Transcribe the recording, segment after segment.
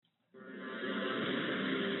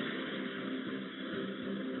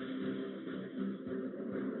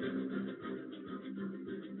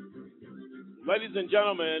Ladies and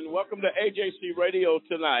gentlemen, welcome to AJC Radio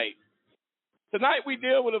tonight. Tonight we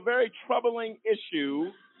deal with a very troubling issue,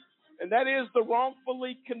 and that is the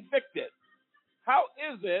wrongfully convicted. How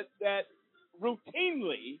is it that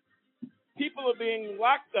routinely people are being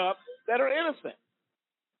locked up that are innocent?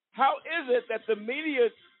 How is it that the media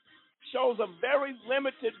shows a very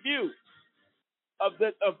limited view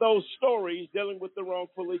of those stories dealing with the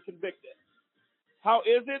wrongfully convicted? How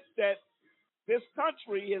is it that this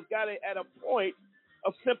country has got at a point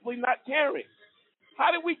of simply not caring?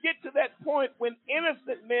 How did we get to that point when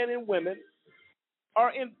innocent men and women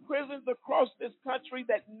are in prisons across this country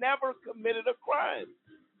that never committed a crime?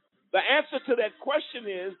 The answer to that question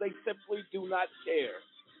is they simply do not care.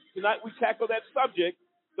 Tonight we tackle that subject,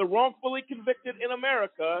 the wrongfully convicted in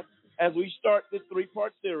America, as we start this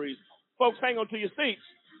three-part series. Folks, hang on to your seats.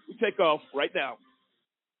 We take off right now.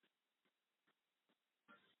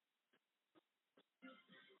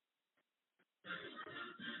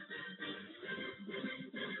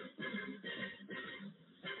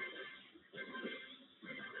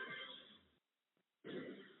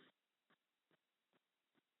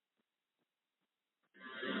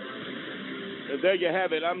 And there you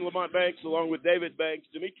have it. I'm Lamont Banks, along with David Banks,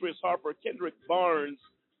 Demetrius Harper, Kendrick Barnes,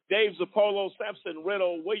 Dave Zappolo, Samson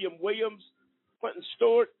Riddle, William Williams, Quentin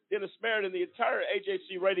Stewart, Dennis Merritt, and the entire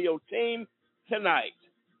AJC Radio team tonight.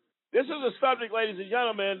 This is a subject, ladies and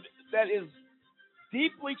gentlemen, that is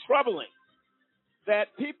deeply troubling,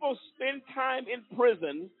 that people spend time in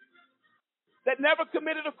prison that never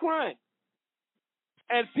committed a crime.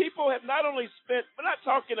 And people have not only spent, we're not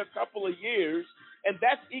talking a couple of years, and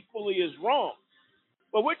that's equally as wrong,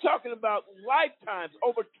 but we're talking about lifetimes,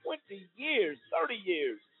 over 20 years, 30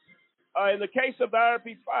 years. In the case of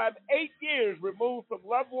IRP 5, 8 years removed from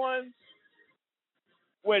loved ones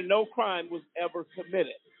where no crime was ever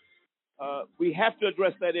committed. We have to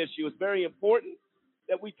address that issue. It's very important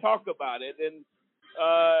that we talk about it. And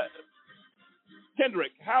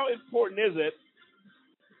Kendrick, how important is it,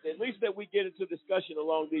 at least that we get into discussion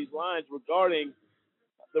along these lines regarding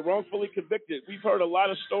the wrongfully convicted? We've heard a lot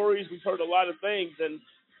of stories. We've heard a lot of things. And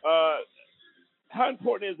how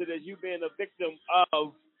important is it as you being a victim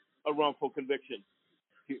of a wrongful conviction?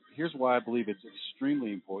 Here's why I believe it's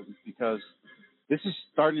extremely important, because this is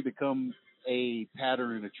starting to become a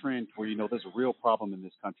pattern and a trend where, there's a real problem in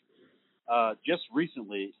this country. Just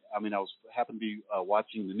recently, I happened to be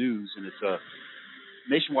watching the news, and it's a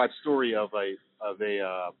nationwide story of a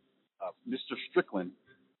Mr. Strickland,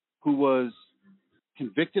 who was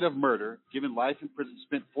convicted of murder, given life in prison,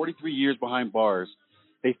 spent 43 years behind bars.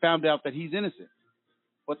 They found out that he's innocent,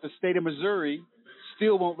 but the state of Missouri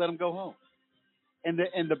still won't let him go home. And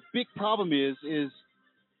the big problem is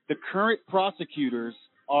the current prosecutors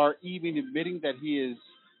are even admitting that he is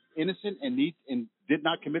innocent and did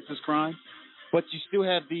not commit this crime, but you still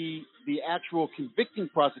have the actual convicting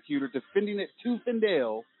prosecutor defending it tooth and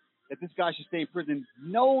nail that this guy should stay in prison,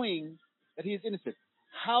 knowing that he is innocent.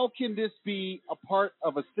 How can this be a part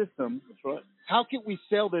of a system? That's right. How can we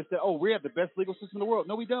sell this that, we have the best legal system in the world?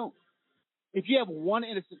 No, we don't. If you have one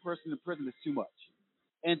innocent person in prison, it's too much.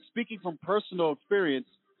 And speaking from personal experience,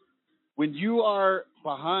 when you are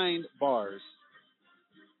behind bars,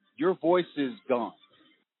 your voice is gone.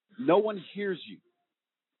 No one hears you.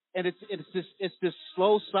 And it's this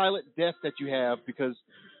slow, silent death that you have, because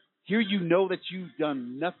here you know that you've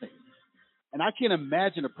done nothing. And I can't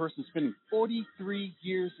imagine a person spending 43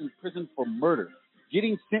 years in prison for murder,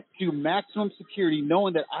 getting sent to maximum security,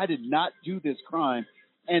 knowing that I did not do this crime,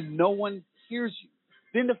 and no one hears you.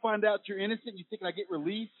 Then to find out you're innocent, you think I get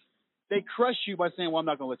relief, they crush you by saying, I'm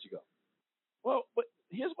not going to let you go. Well, but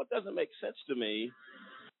here's what doesn't make sense to me.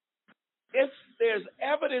 If there's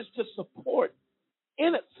evidence to support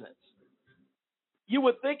innocence, you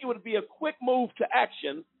would think it would be a quick move to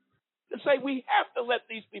action to say we have to let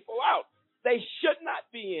these people out. They should not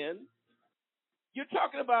be in. You're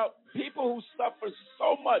talking about people who suffer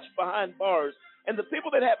so much behind bars, and the people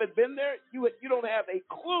that haven't been there, you don't have a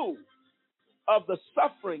clue of the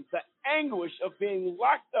suffering, the anguish of being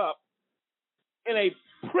locked up in a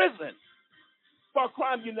prison for a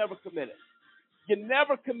crime you never committed. You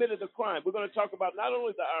never committed a crime. We're going to talk about not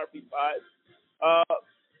only the IRP 5,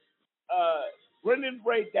 Brendan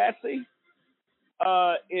Ray Dassey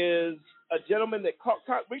is a gentleman that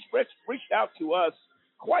reached out to us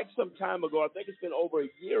quite some time ago. I think it's been over a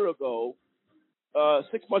year ago,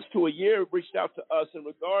 6 months to a year, reached out to us in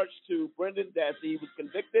regards to Brendan Dassey. He was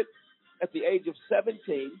convicted at the age of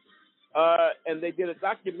 17, and they did a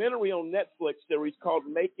documentary on Netflix series called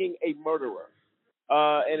Making a Murderer.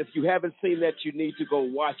 And if you haven't seen that, you need to go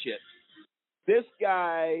watch it. This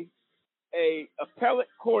guy, a appellate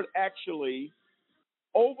court actually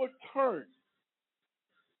overturned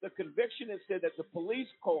the conviction and said that the police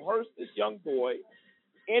coerced this young boy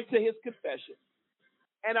into his confession.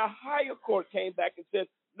 And a higher court came back and said,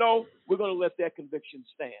 no, we're going to let that conviction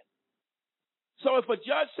stand. So if a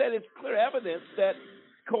judge said it's clear evidence that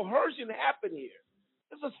coercion happened here,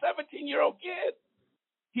 this is a 17-year-old kid.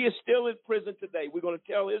 He is still in prison today. We're going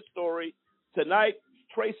to tell his story tonight.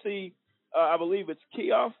 Tracy, I believe it's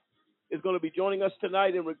Keough, is going to be joining us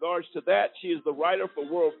tonight in regards to that. She is the writer for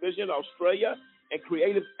World Vision Australia and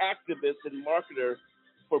creative activist and marketer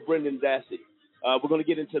for Brendan Dassey. We're going to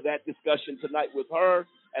get into that discussion tonight with her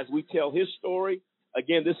as we tell his story.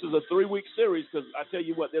 Again, this is a 3-week series because I tell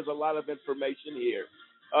you what, there's a lot of information here.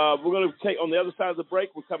 We're going to take, on the other side of the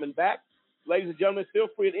break, we're coming back. Ladies and gentlemen, feel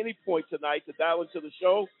free at any point tonight to dial into the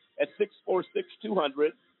show at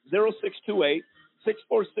 646-200-0628,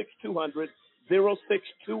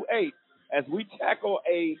 646-200-0628, as we tackle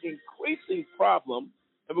a increasing problem,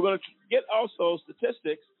 and we're going to get also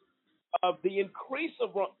statistics of the increase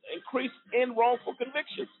in wrongful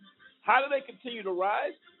convictions. How do they continue to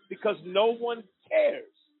rise? Because no one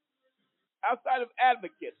cares. Outside of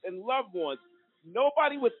advocates and loved ones,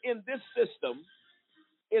 nobody within this system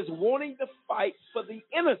is wanting to fight for the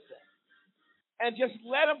innocent and just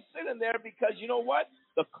let them sit in there because you know what?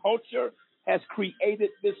 The culture has created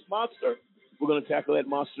this monster. We're going to tackle that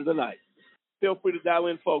monster tonight. Feel free to dial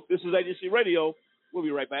in, folks. This is AJC Radio. We'll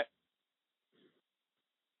be right back.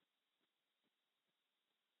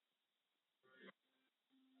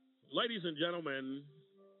 Ladies and gentlemen,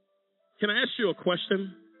 can I ask you a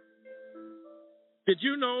question? Did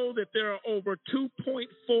you know that there are over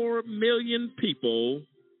 2.4 million people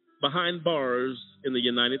behind bars in the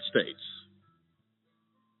United States?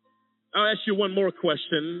 I'll ask you one more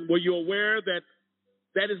question. Were you aware that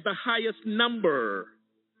that is the highest number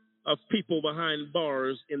of people behind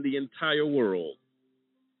bars in the entire world?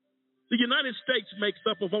 The United States makes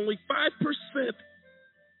up of only 5%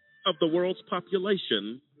 of the world's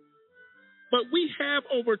population, but we have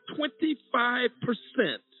over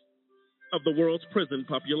 25% of the world's prison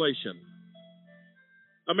population.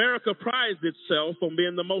 America prides itself on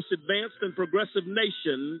being the most advanced and progressive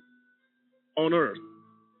nation on earth.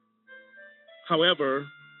 However,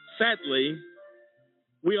 sadly,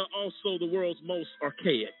 we are also the world's most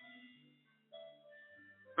archaic.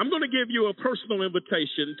 I'm going to give you a personal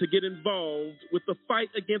invitation to get involved with the fight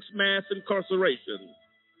against mass incarceration.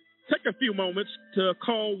 Take a few moments to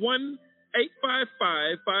call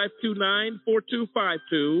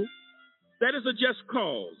 1-855-529-4252. That is a just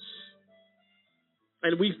cause.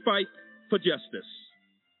 And we fight for justice.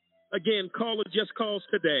 Again, call a just cause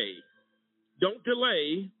today. Don't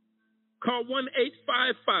delay. Call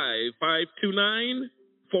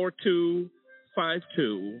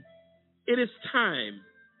 1-855-529-4252. It is time,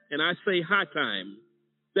 and I say high time,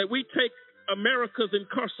 that we take America's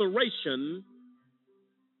incarceration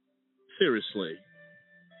seriously.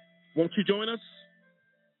 Won't you join us?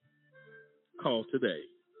 Call today.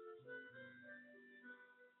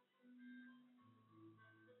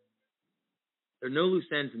 There are no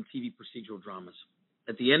loose ends in TV procedural dramas.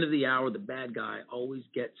 At the end of the hour, the bad guy always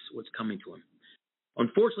gets what's coming to him.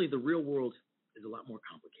 Unfortunately, the real world is a lot more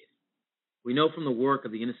complicated. We know from the work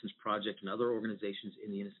of the Innocence Project and other organizations in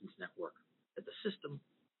the Innocence Network that the system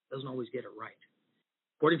doesn't always get it right.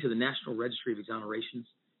 According to the National Registry of Exonerations,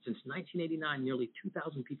 since 1989, nearly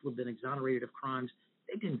 2,000 people have been exonerated of crimes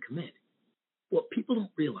they didn't commit. What people don't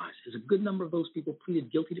realize is a good number of those people pleaded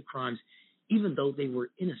guilty to crimes even though they were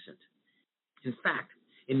innocent. In fact,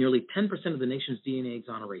 in nearly 10% of the nation's DNA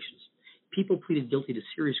exonerations, people pleaded guilty to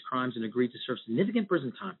serious crimes and agreed to serve significant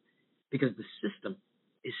prison time because the system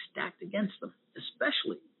is stacked against them,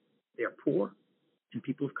 especially if they are poor and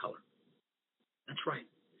people of color. That's right.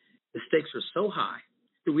 The stakes are so high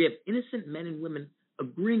that we have innocent men and women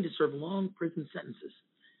agreeing to serve long prison sentences.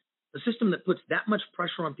 A system that puts that much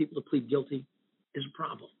pressure on people to plead guilty is a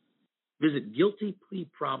problem. Visit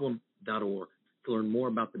guiltypleaproblem.org to learn more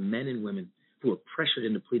about the men and women who are pressured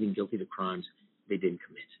into pleading guilty to crimes they didn't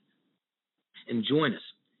commit. And join us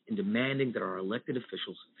in demanding that our elected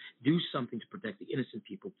officials do something to protect the innocent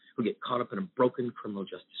people who get caught up in a broken criminal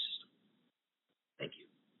justice system. Thank you.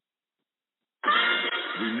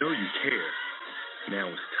 We know you care. Now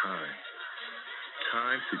it's time.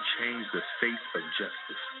 Time to change the face of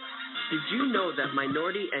justice. Did you know that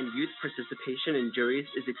minority and youth participation in juries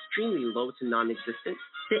is extremely low to non-existent?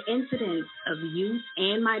 The incidence of youth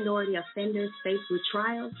and minority offenders faced with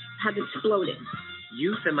trials have exploded.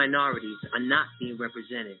 Youth and minorities are not being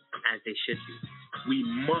represented as they should be. We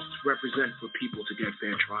must represent for people to get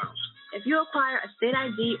fair trials. If you acquire a state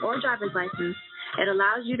ID or driver's license, it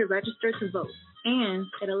allows you to register to vote. And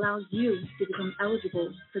it allows you to become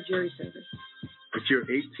eligible for jury service. If you're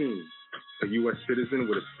 18, a U.S. citizen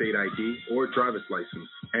with a state ID or a driver's license,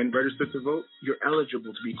 and registered to vote, you're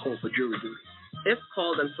eligible to be called for jury duty. If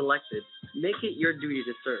called and selected, make it your duty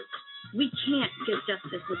to serve. We can't get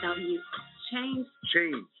justice without you. Change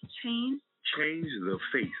The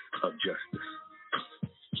face of justice.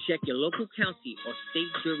 Check your local county or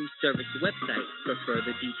state jury service website for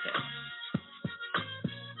further details.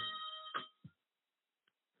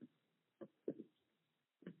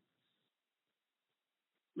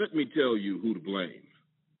 Let me tell you who to blame.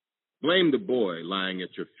 Blame the boy lying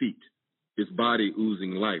at your feet, his body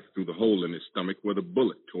oozing life through the hole in his stomach where the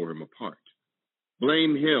bullet tore him apart.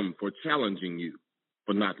 Blame him for challenging you,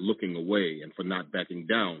 for not looking away and for not backing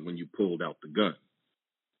down when you pulled out the gun.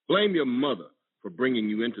 Blame your mother for bringing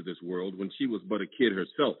you into this world when she was but a kid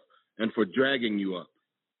herself and for dragging you up,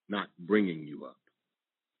 not bringing you up.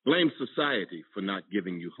 Blame society for not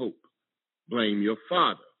giving you hope. Blame your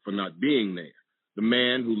father for not being there, the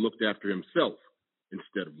man who looked after himself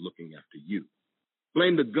instead of looking after you.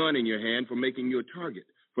 Blame the gun in your hand for making you a target,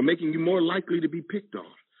 for making you more likely to be picked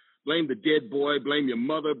on. Blame the dead boy, blame your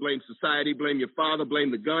mother, blame society, blame your father,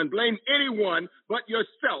 blame the gun, blame anyone but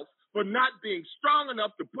yourself for not being strong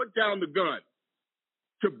enough to put down the gun,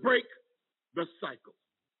 to break the cycle.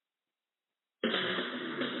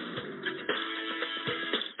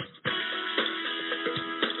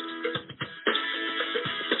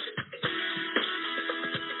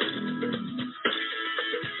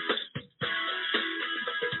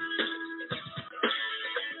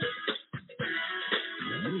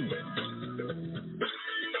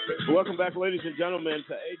 Welcome back, ladies and gentlemen,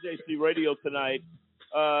 to AJC Radio tonight.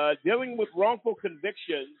 Dealing with wrongful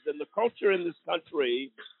convictions and the culture in this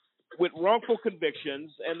country with wrongful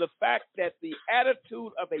convictions and the fact that the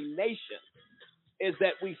attitude of a nation is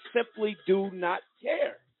that we simply do not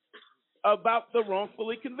care about the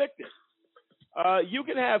wrongfully convicted. You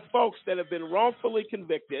can have folks that have been wrongfully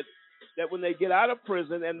convicted that when they get out of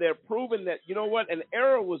prison and they're proven that, you know what, an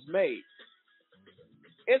error was made,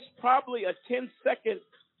 it's probably a 10-second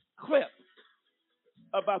clip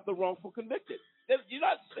about the wrongful convicted. You're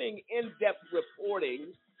not seeing in-depth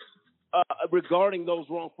reporting regarding those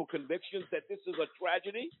wrongful convictions, that this is a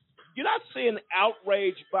tragedy. You're not seeing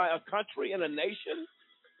outrage by a country and a nation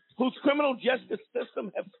whose criminal justice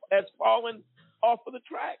system has fallen off of the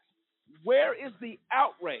tracks. Where is the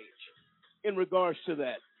outrage in regards to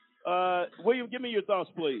that? William, give me your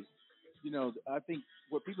thoughts, please. You know, I think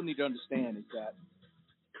what people need to understand is that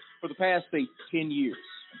for the past, say, 10 years,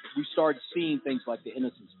 we started seeing things like the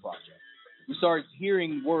Innocence Project. We started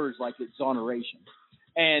hearing words like exoneration.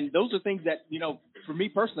 And those are things that, you know, for me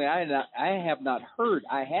personally, I had not heard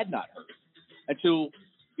until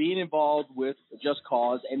being involved with Just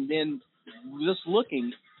Cause and then just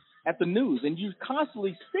looking at the news. And you're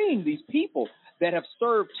constantly seeing these people that have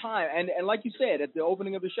served time. And like you said at the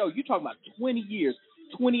opening of the show, you're talking about 20 years,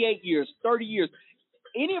 28 years, 30 years.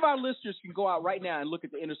 Any of our listeners can go out right now and look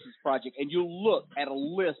at the Innocence Project, and you'll look at a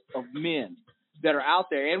list of men that are out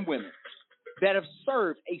there and women that have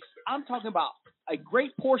served I'm talking about a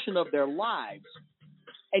great portion of their lives.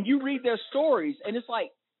 And you read their stories, and it's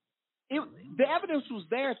like the evidence was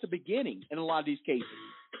there at the beginning in a lot of these cases.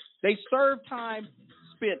 They served time,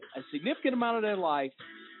 spent a significant amount of their life,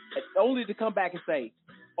 only to come back and say,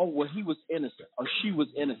 oh, well, he was innocent or she was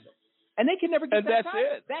innocent. And they can never get that time.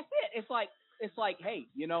 It. That's it. It's like, hey,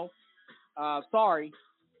 you know, sorry.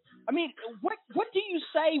 I mean, what do you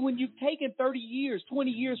say when you've taken 30 years,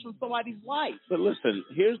 20 years from somebody's life? But listen,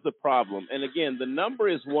 here's the problem. And again, the number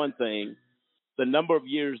is one thing, the number of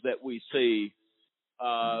years that we see,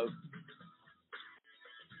 but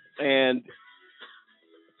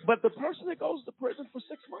the person that goes to prison for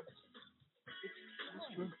 6 months.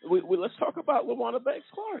 Let's talk about LaWanda Banks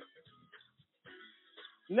Clark.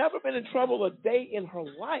 Never been in trouble a day in her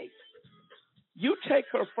life. You take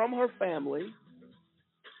her from her family,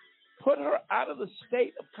 put her out of the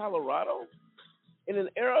state of Colorado in an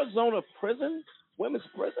Arizona prison, women's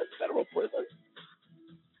prison, federal prison,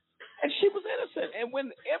 and she was innocent. And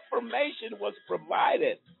when information was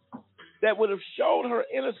provided that would have showed her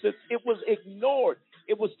innocence, it was ignored.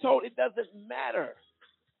 It was told it doesn't matter.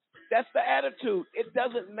 That's the attitude. It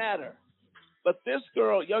doesn't matter. But this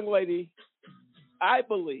girl, young lady, I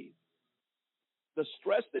believe the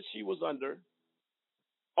stress that she was under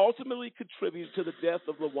ultimately contributed to the death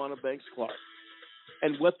of LaWanda Banks Clark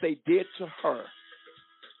and what they did to her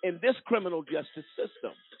in this criminal justice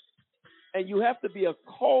system. And you have to be a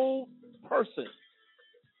cold person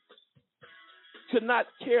to not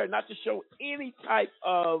care, not to show any type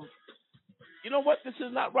of you know what, this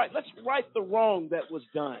is not right. Let's right the wrong that was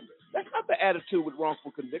done. That's not the attitude with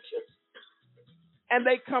wrongful convictions. And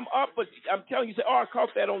they come up, but I'm telling you, say, oh, I caught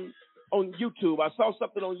that on YouTube. I saw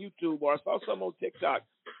something on YouTube, or I saw something on TikTok,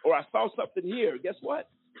 or I saw something here. Guess what?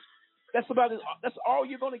 That's about it. That's all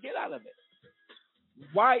you're going to get out of it.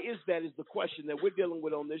 Why is that is the question that we're dealing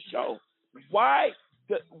with on this show. Why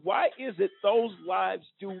is it those lives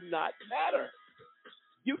do not matter?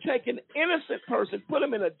 You take an innocent person, put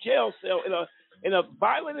him in a jail cell, in a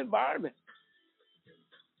violent environment.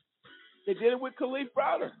 They did it with Khalif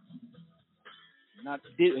Browder.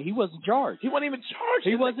 He wasn't charged. He wasn't even charged.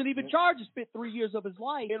 He wasn't even charged. He spent 3 years of his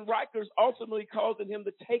life. And Rikers ultimately causing him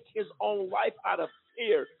to take his own life out of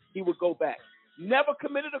fear he would go back. Never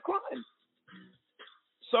committed a crime.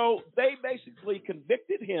 So they basically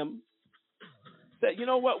convicted him. Said, you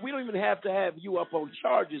know what? We don't even have to have you up on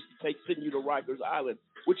charges to send you to Rikers Island,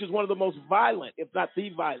 which is one of the most violent, if not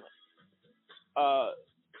the violent,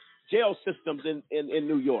 jail systems in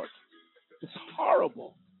New York. It's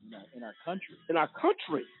horrible. In our country. In our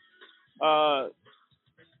country.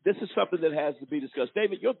 This is something that has to be discussed.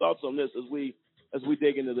 David, your thoughts on this as we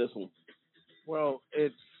dig into this one? Well,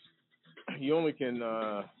 it's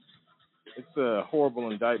a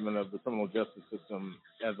horrible indictment of the criminal justice system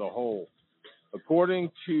as a whole.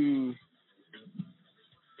 According to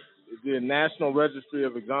the National Registry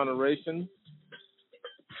of Exoneration,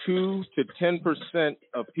 2 to 10%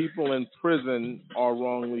 of people in prison are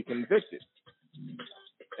wrongly convicted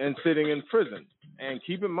and sitting in prison. And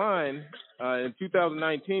keep in mind, in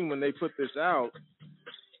 2019, when they put this out,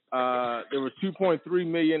 there were 2.3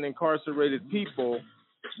 million incarcerated people,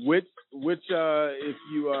 which if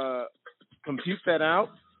you compute that out,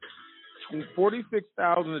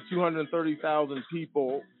 46,000 to 230,000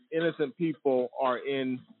 people, innocent people, are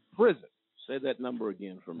in prison. Say that number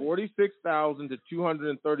again for me. 46,000 to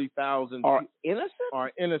 230,000 are innocent?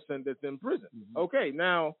 Are innocent that's in prison. Mm-hmm. Okay,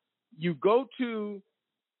 now you go to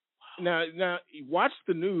now you watch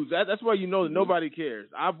the news. That's why you know that nobody cares.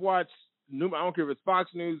 I've watched I don't care if it's Fox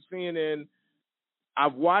News, CNN.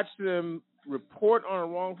 I've watched them report on a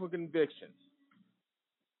wrongful conviction.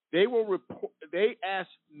 They will report. They ask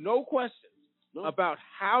no questions about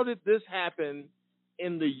how did this happen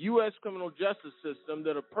in the U.S. criminal justice system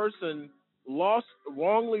that a person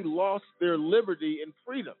wrongly lost their liberty and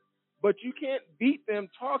freedom. But you can't beat them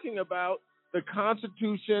talking about the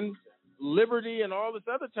Constitution, liberty, and all this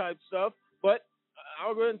other type stuff. But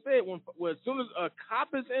I'll go ahead and say it: when as soon as a cop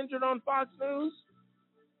is injured on Fox News,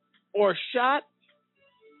 or shot,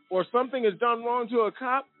 or something is done wrong to a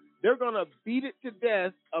cop, they're going to beat it to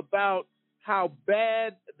death about how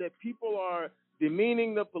bad that people are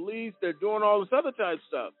demeaning the police. They're doing all this other type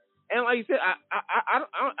stuff. And like you said,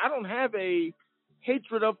 I don't have a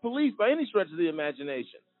hatred of police by any stretch of the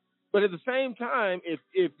imagination. But at the same time,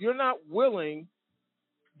 if you're not willing,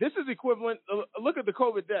 this is equivalent. Look at the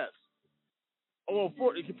COVID deaths. Oh,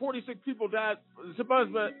 46 people died.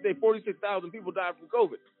 Supposedly, 46,000 people died from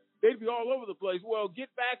COVID. They'd be all over the place. Well, get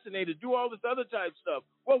vaccinated, do all this other type stuff.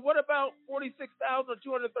 Well, what about 46,000 or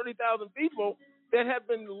 230,000 people that have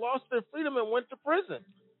been lost their freedom and went to prison?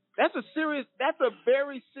 That's a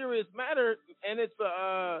very serious matter, and it's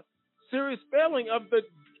a serious failing of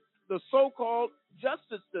the so-called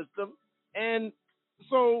justice system. And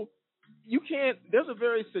so you can't. There's a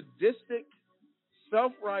very sadistic,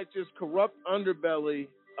 self-righteous, corrupt underbelly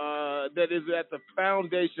that is at the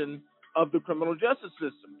foundation of the criminal justice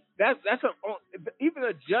system. Even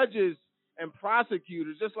the judges and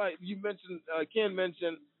prosecutors, just like you mentioned, Ken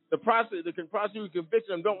mentioned, the prosecutor convict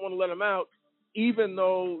them, don't want to let them out, even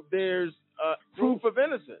though there's proof of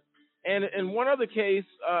innocence. And in one other case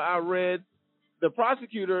I read, the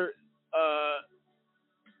prosecutor,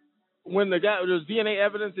 when there was DNA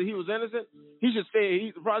evidence that he was innocent,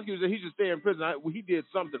 the prosecutor said he should stay in prison. He did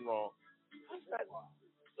something wrong.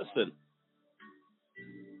 Listen,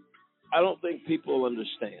 I don't think people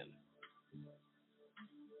understand.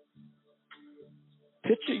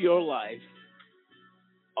 Picture your life,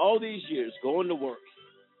 all these years, going to work,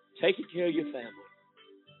 taking care of your family,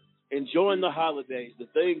 enjoying the holidays, the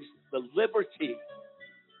things, the liberty.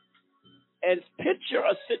 And picture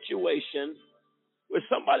a situation where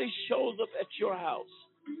somebody shows up at your house,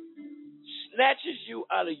 snatches you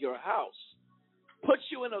out of your house, puts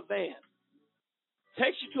you in a van,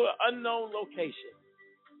 takes you to an unknown location.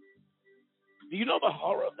 Do you know the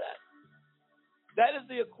horror of that? That is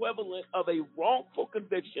the equivalent of a wrongful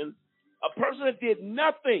conviction. A person that did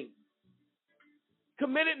nothing,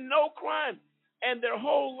 committed no crime, and their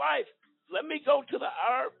whole life. Let me go to the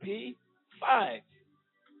RP5.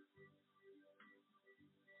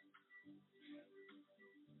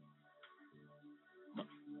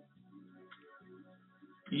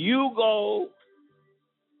 You go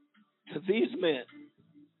to these men,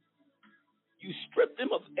 you strip them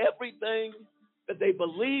of everything that they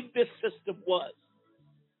believed this system was.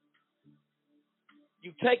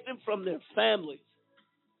 You take them from their families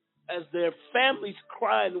as their families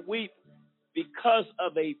cry and weep because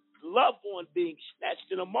of a loved one being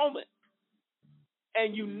snatched in a moment.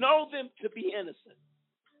 And you know them to be innocent.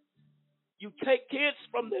 You take kids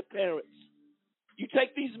from their parents. You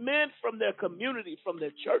take these men from their community, from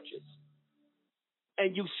their churches,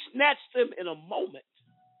 and you snatch them in a moment.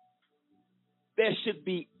 There should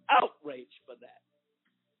be outrage for that.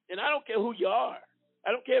 And I don't care who you are.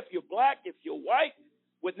 I don't care if you're black, if you're white,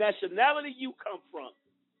 what nationality you come from.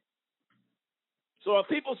 So if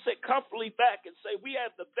people sit comfortably back and say, we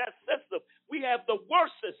have the best system, we have the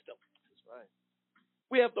worst system. That's right.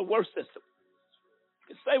 We have the worst system.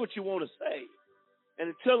 You can say what you want to say.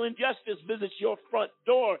 And until injustice visits your front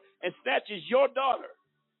door and snatches your daughter,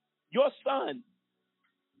 your son,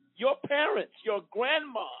 your parents, your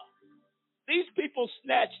grandma, these people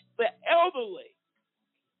snatch the elderly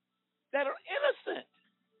that are innocent.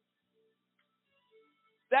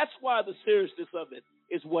 That's why the seriousness of it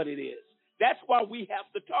is what it is. That's why we have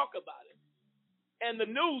to talk about it. And the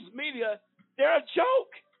news media, they're a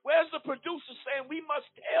joke. Where's the producer saying we must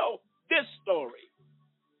tell this story?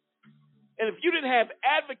 And if you didn't have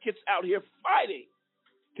advocates out here fighting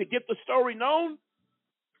to get the story known,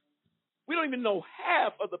 we don't even know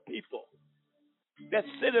half of the people that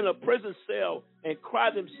sit in a prison cell and cry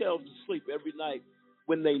themselves to sleep every night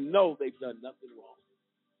when they know they've done nothing wrong.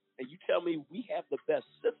 And you tell me we have the best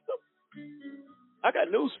system? I got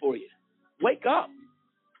news for you. Wake up.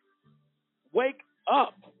 Wake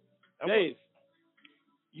up. Dave.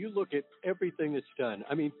 You look at everything that's done.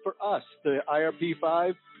 I mean, for us, the IRP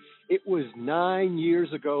 5, it was 9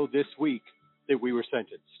 years ago this week that we were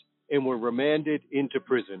sentenced and were remanded into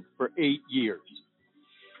prison for 8 years.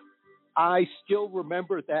 I still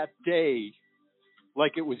remember that day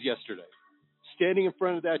like it was yesterday, standing in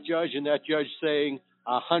front of that judge and that judge saying,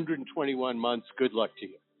 121 months, good luck to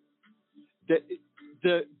you.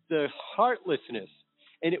 The heartlessness,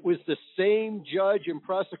 and it was the same judge and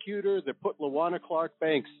prosecutor that put LaWanna Clark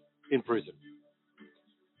Banks in prison.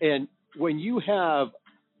 And when you have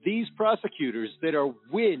these prosecutors that are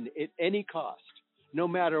win at any cost, no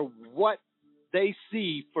matter what they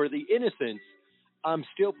see for the innocence, I'm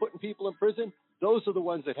still putting people in prison. Those are the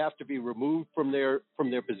ones that have to be removed from their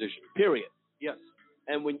position. Period. Yes.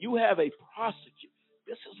 And when you have a prosecutor,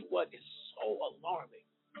 this is what is so alarming.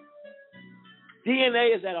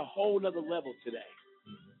 DNA is at a whole nother level today.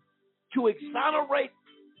 To exonerate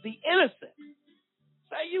the innocent.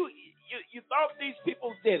 Say you thought these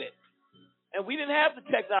people did it. And we didn't have the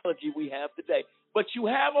technology we have today. But you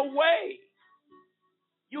have a way.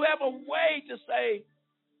 You have a way to say,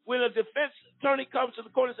 when a defense attorney comes to the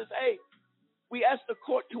court and says, hey, we asked the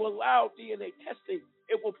court to allow DNA testing,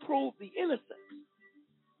 it will prove the innocence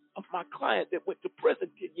of my client that went to prison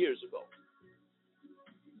 10 years ago.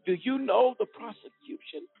 Do you know the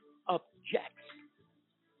prosecution objects?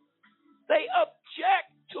 They object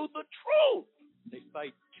to the truth. They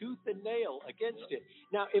fight tooth and nail against it.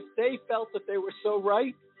 Now, if they felt that they were so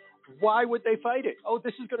right, why would they fight it? Oh,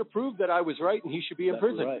 this is going to prove that I was right and he should be in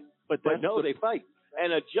prison. Right. But no, they fight.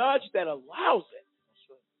 And a judge that allows it.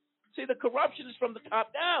 See, the corruption is from the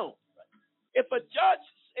top down. If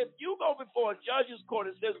you go before a judge's court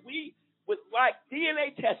and says we would like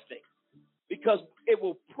DNA testing because it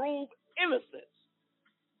will prove innocence,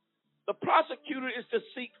 the prosecutor is to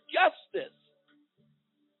seek justice.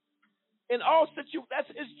 In all situations, that's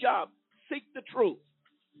his job. Seek the truth.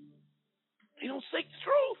 They don't seek the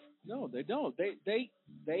truth. No, they don't. They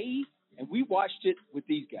and we watched it with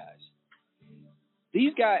these guys.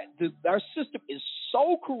 These guys, our system is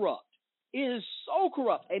so corrupt. It is so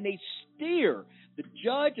corrupt. And they steer, the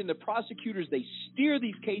judge and the prosecutors, they steer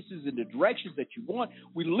these cases in the directions that you want.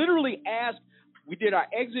 We literally we did our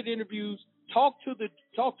exit interviews, talked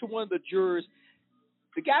to one of the jurors.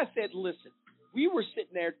 The guy said, listen, we were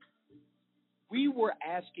sitting there, we were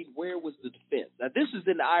asking where was the defense. Now, this is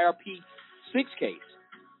in the IRP 6 case.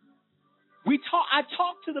 I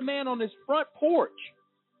talked to the man on his front porch.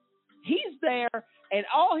 He's there, and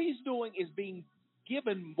all he's doing is being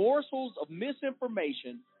given morsels of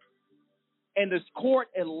misinformation, and this court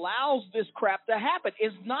allows this crap to happen.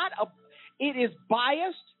 It is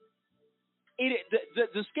biased.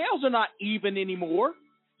 The scales are not even anymore.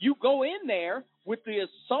 You go in there with the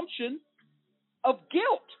assumption of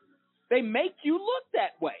guilt. They make you look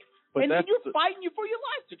that way. But and then you're fighting you for your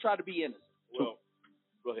life to try to be innocent. Well,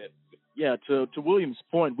 go ahead. Yeah, to William's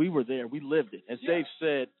point, we were there. We lived it. As Yeah. Dave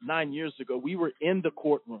said 9 years ago, we were in the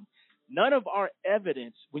courtroom. None of our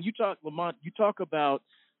evidence, when you talk, Lamont, you talk about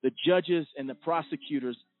the judges and the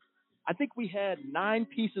prosecutors, I think we had 9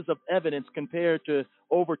 pieces of evidence compared to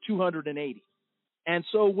over 280. And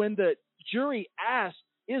so when the jury asked,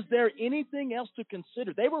 is there anything else to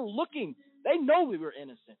consider? They were looking. They know we were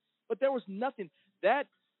innocent, but there was nothing. That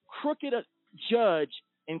crooked judge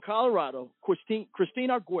in Colorado,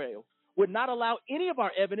 Christine Arguello, would not allow any of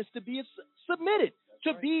our evidence to be submitted,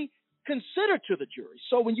 to be considered to the jury.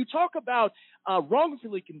 So when you talk about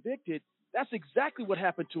wrongfully convicted, that's exactly what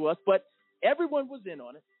happened to us. But everyone was in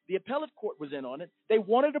on it. The appellate court was in on it. They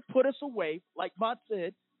wanted to put us away, like Mott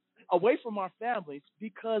said, away from our families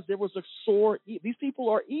because there was a sore. These people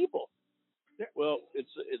are evil. Well, it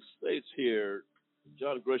states here,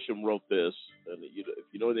 John Grisham wrote this, and if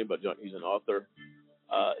you know anything about John, he's an author.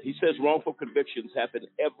 He says wrongful convictions happen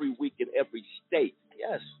every week in every state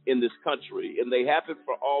in this country, and they happen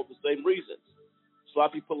for all the same reasons.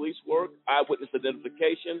 Sloppy police work, eyewitness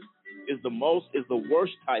identification is the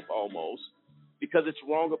worst type almost, because it's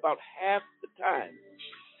wrong about half the time.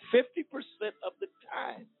 50% of the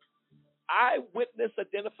time, eyewitness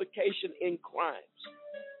identification in crimes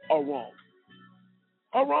are wrong.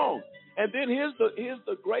 And then here's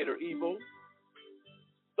the greater evil: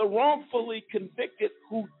 the wrongfully convicted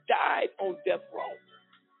who died on death row,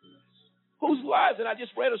 whose lives. And I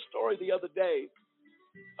just read a story the other day.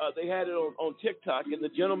 They had it on TikTok, and the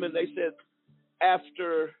gentleman, they said,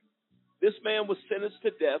 after this man was sentenced to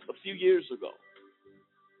death a few years ago,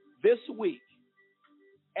 this week,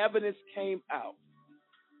 evidence came out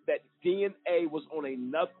that DNA was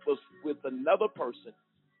with another person,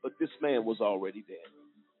 but this man was already dead.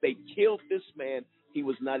 They killed this man. He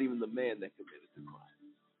was not even the man that committed the crime.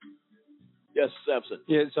 Yes, Samson.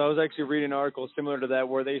 Yeah, so I was actually reading an article similar to that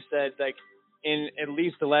where they said, like, in at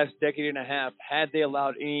least the last decade and a half, had they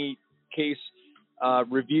allowed any case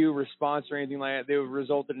review, response, or anything like that, they would have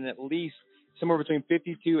resulted in at least somewhere between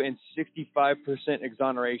 52 and 65%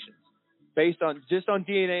 exonerations based on just on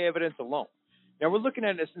DNA evidence alone. Now, we're looking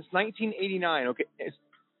at it since 1989, okay?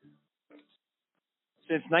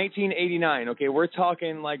 Since 1989, okay? We're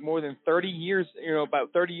talking like more than 30 years,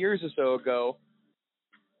 about 30 years or so ago.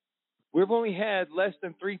 We've only had less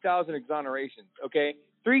than 3,000 exonerations, okay?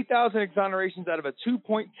 3,000 exonerations out of a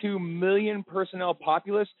 2.2 million personnel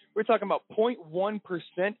populace. We're talking about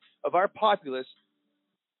 0.1% of our populace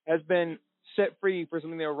has been set free for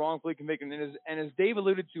something they were wrongfully convicted. And as Dave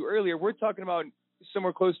alluded to earlier, we're talking about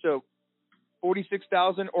somewhere close to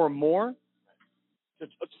 46,000 or more.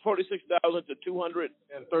 46,000 to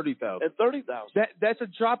 230,000. And 30,000. That's a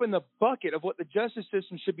drop in the bucket of what the justice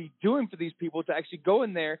system should be doing for these people to actually go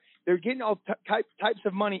in there. They're getting all types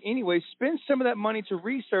of money anyway. Spend some of that money to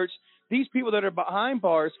research these people that are behind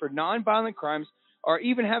bars for nonviolent crimes, or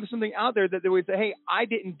even have something out there that they would say, hey, I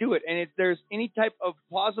didn't do it. And if there's any type of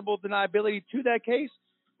plausible deniability to that case,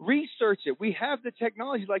 research it. We have the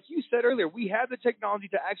technology, like you said earlier, we have the technology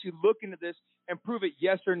to actually look into this and prove it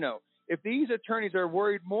yes or no. If these attorneys are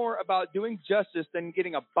worried more about doing justice than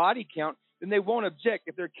getting a body count, then they won't object.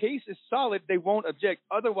 If their case is solid, they won't object.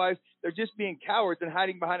 Otherwise, they're just being cowards and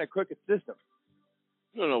hiding behind a crooked system.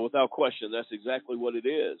 No, without question. That's exactly what it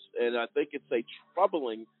is. And I think it's a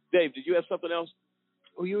troubling... Dave, did you have something else?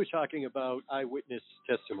 Well, you were talking about eyewitness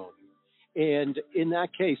testimony. And in that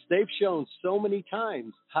case, they've shown so many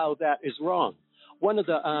times how that is wrong. One of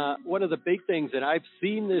the big things, and I've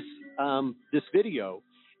seen this video,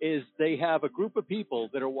 is they have a group of people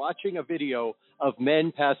that are watching a video of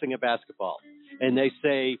men passing a basketball. And they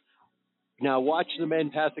say, now watch the men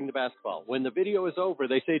passing the basketball. When the video is over,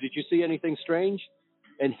 they say, did you see anything strange?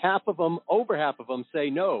 And over half of them say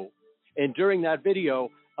no. And during that video,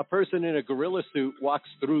 a person in a gorilla suit walks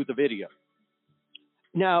through the video.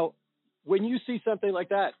 Now, when you see something like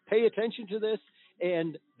that, pay attention to this,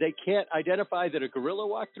 and they can't identify that a gorilla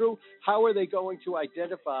walked through. How are they going to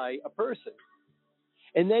identify a person?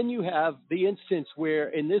 And then you have the instance where,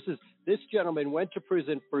 and this gentleman went to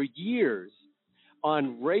prison for years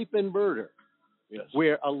on rape and murder, yes,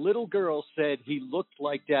 where a little girl said he looked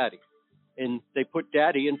like daddy, and they put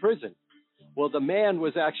daddy in prison. Well, the man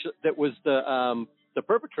was actually, that was the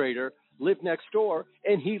perpetrator, lived next door,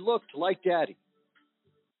 and he looked like daddy.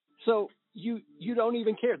 So you don't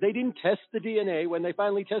even care. They didn't test the DNA. When they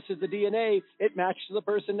finally tested the DNA, it matched the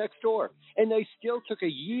person next door. And they still took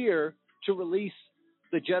a year to release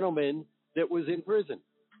the gentleman that was in prison.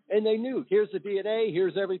 And they knew, here's the DNA,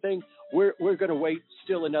 here's everything. We're going to wait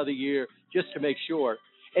still another year just to make sure.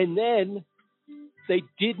 And then they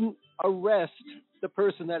didn't arrest the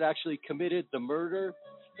person that actually committed the murder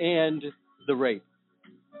and the rape.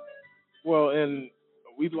 Well, and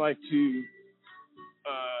we'd like to,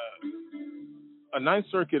 a Ninth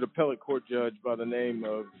Circuit appellate court judge by the name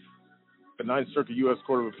of, the Ninth Circuit U.S.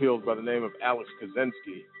 Court of Appeals by the name of Alex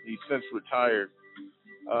Kaczynski, he's since retired,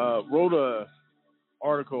 wrote a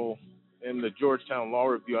article in the Georgetown Law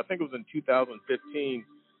Review, I think it was in 2015,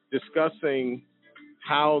 discussing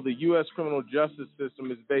how the U.S. criminal justice system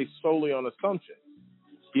is based solely on assumptions.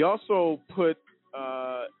 He also put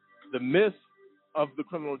the myth of the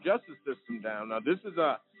criminal justice system down. Now, this is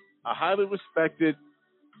a highly respected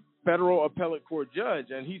federal appellate court judge,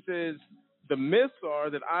 and he says the myths are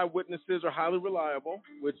that eyewitnesses are highly reliable,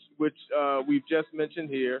 which we've just mentioned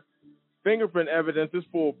here. Fingerprint evidence is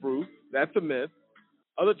foolproof. That's a myth.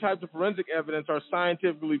 Other types of forensic evidence are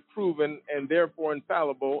scientifically proven and therefore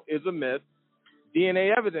infallible is a myth.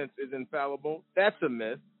 DNA evidence is infallible. That's a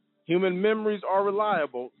myth. Human memories are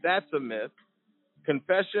reliable. That's a myth.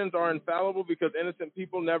 Confessions are infallible because innocent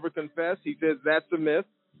people never confess. He says that's a myth.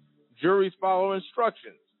 Juries follow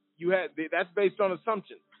instructions. That's based on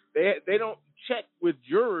assumptions. They don't check with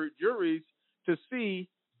juries to see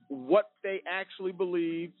what they actually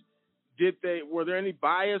believed. Were there any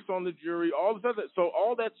bias on the jury? All this other, so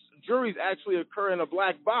all that juries actually occur in a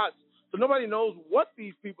black box. So nobody knows what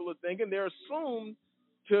these people are thinking. They're assumed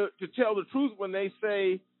to tell the truth when they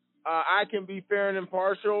say, I can be fair and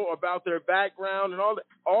impartial about their background and all that.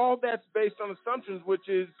 All that's based on assumptions, which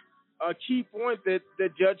is a key point that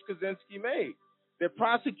Judge Kaczynski made. That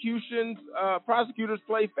prosecutors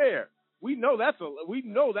play fair. We know that's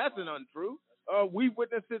an untruth. We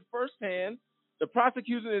witnessed it firsthand. The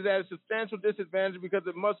prosecution is at a substantial disadvantage because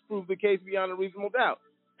it must prove the case beyond a reasonable doubt.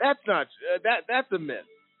 That's not that's a myth.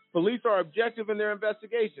 Police are objective in their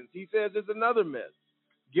investigations. He says it's another myth.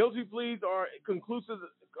 Guilty pleas are conclusive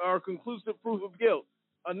proof of guilt.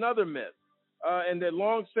 Another myth. And that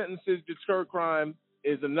long sentences deter crime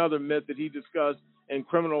is another myth that he discussed in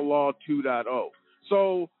Criminal Law 2.0.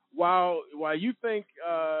 So while you think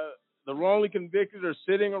the wrongly convicted are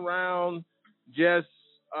sitting around just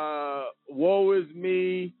woe is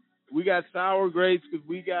me, we got sour grapes because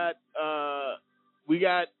we got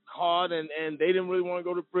caught and they didn't really want to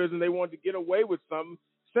go to prison, they wanted to get away with something,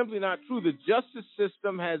 simply not true. The justice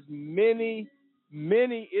system has many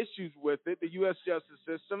issues with it, the U.S. justice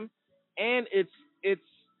system, and it's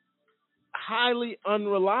highly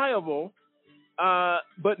unreliable.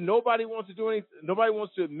 But nobody wants to do anything. Nobody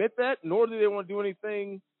wants to admit that, nor do they want to do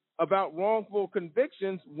anything about wrongful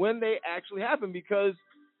convictions when they actually happen, because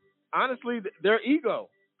honestly, their ego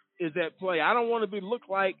is at play. I don't want to look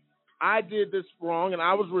like I did this wrong and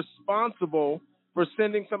I was responsible for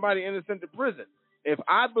sending somebody innocent to prison. If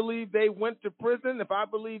I believe they went to prison, if I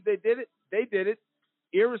believe they did it,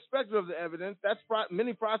 irrespective of the evidence. That's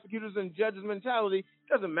many prosecutors and judges' mentality.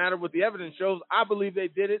 It doesn't matter what the evidence shows. I believe they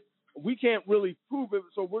did it. We can't really prove it,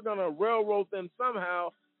 so we're going to railroad them somehow,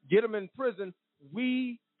 get them in prison.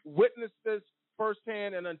 We witnessed this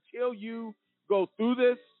firsthand, and until you go through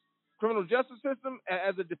this criminal justice system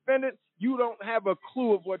as a defendant, you don't have a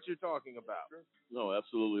clue of what you're talking about. No,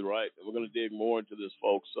 absolutely right. We're going to dig more into this,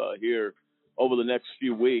 folks, here over the next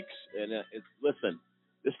few weeks. And listen,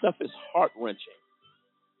 this stuff is heart-wrenching.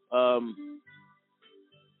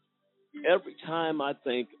 Every time I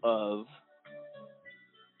think of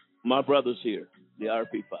my brothers here, the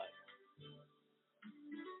IRP 5,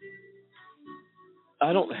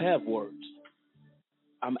 I don't have words.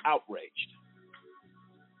 I'm outraged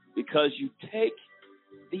because you take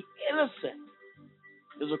the innocent.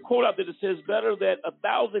 There's a quote out there that says, better that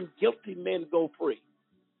 1,000 guilty men go free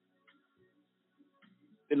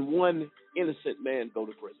than one innocent man go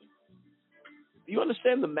to prison. Do you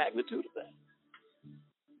understand the magnitude of that?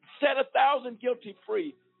 Set 1,000 guilty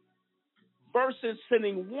free versus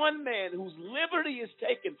sending one man whose liberty is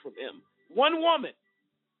taken from him, one woman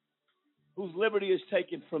whose liberty is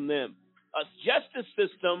taken from them, a justice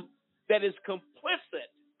system that is complicit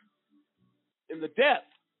in the death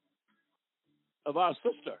of our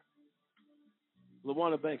sister,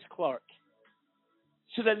 LaWanda Banks Clark.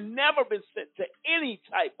 Should have never been sent to any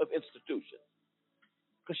type of institution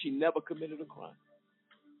because she never committed a crime.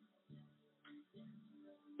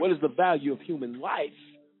 What is the value of human life?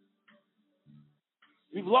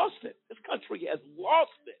 We've lost it. This country has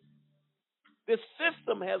lost it. This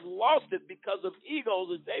system has lost it because of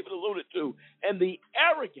egos, as David alluded to, and the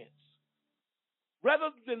arrogance.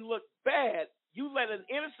 Rather than look bad, you let an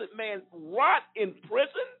innocent man rot in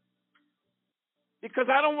prison because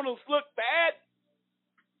I don't want to look bad.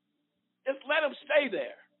 Just let him stay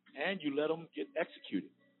there. And you let him get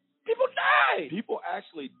executed. People died. People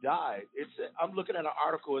actually died. I'm looking at an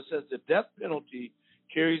article. It says the death penalty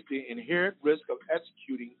carries the inherent risk of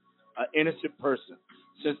executing an innocent person.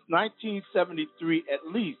 Since 1973,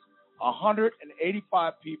 at least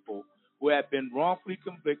 185 people who have been wrongfully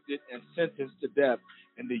convicted and sentenced to death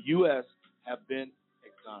in the U.S. have been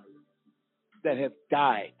exonerated. That have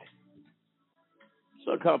died. It's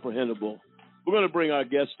incomprehensible. We're going to bring our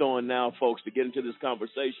guest on now, folks, to get into this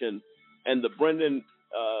conversation and the Brendan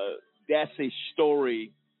Dassey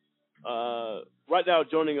story. Right now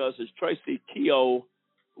joining us is Tracy Keogh,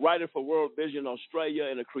 writer for World Vision Australia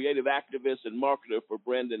and a creative activist and marketer for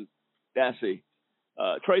Brendan Dassey.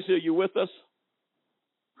 Tracy, are you with us?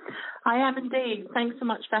 I am indeed. Thanks so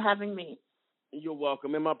much for having me. You're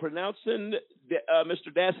welcome. Am I pronouncing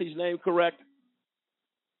Mr. Dassey's name correct?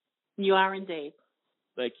 You are indeed.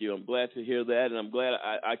 Thank you. I'm glad to hear that, and I'm glad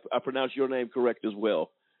I pronounced your name correct as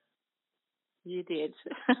well. You did.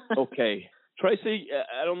 Okay. Tracy,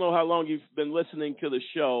 I don't know how long you've been listening to the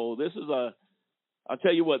show. I'll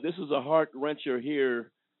tell you what, this is a heart-wrencher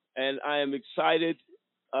here, and I am excited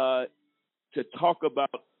to talk about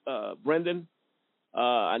Brendan.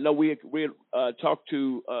 I know we had talked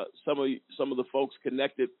to some of the folks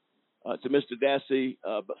connected to Mr. Dassey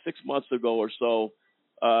about 6 months ago or so,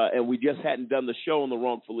 and we just hadn't done the show on the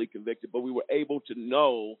wrongfully convicted, but we were able to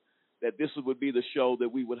know that this would be the show that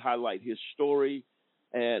we would highlight his story.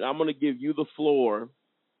 And I'm going to give you the floor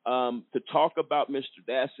to talk about Mr.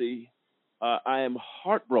 Dassey. I am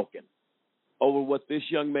heartbroken over what this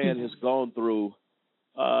young man has gone through,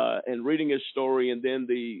 and reading his story, and then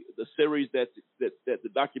the series that the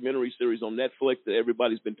documentary series on Netflix that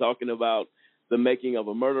everybody's been talking about, The Making of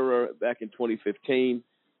a Murderer, back in 2015.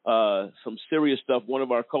 Some serious stuff. One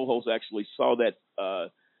of our co-hosts actually saw that.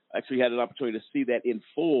 Actually had an opportunity to see that in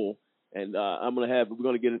full. And we're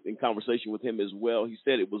going to get in conversation with him as well. He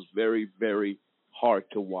said it was very, very hard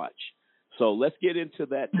to watch. So let's get into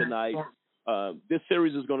that tonight. This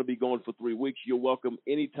series is going to be going for 3 weeks. You're welcome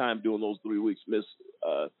anytime during those 3 weeks, Miss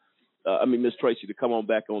Tracy, to come on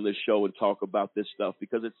back on this show and talk about this stuff,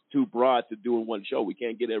 because it's too broad to do in one show. We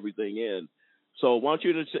can't get everything in. So why don't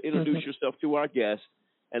you introduce yourself to our guest,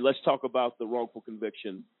 and let's talk about the wrongful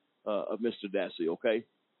conviction of Mr. Dassey, okay?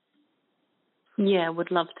 Yeah,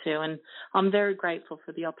 would love to. And I'm very grateful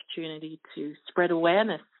for the opportunity to spread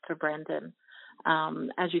awareness for Brendan.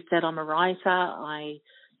 As you said, I'm a writer. I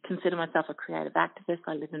consider myself a creative activist.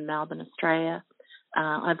 I live in Melbourne, Australia.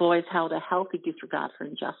 I've always held a healthy disregard for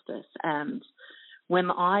injustice. And when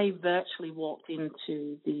I virtually walked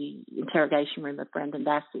into the interrogation room of Brendan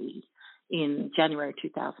Dassey in January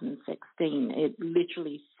 2016, it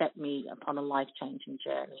literally set me upon a life-changing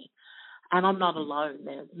journey. And I'm not alone.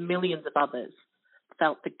 There's millions of others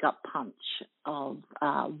felt the gut punch of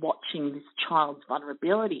watching this child's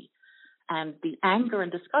vulnerability and the anger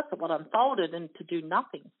and disgust at what unfolded, and to do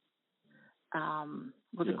nothing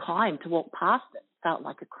was a crime. To walk past it felt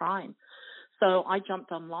like a crime. So I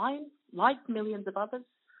jumped online, like millions of others,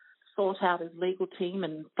 sought out his legal team,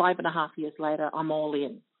 and 5.5 years later, I'm all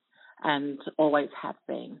in, and always have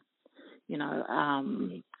been. You know,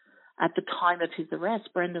 at the time of his arrest,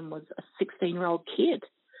 Brendan was a 16-year-old kid.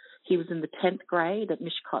 He was in the 10th grade at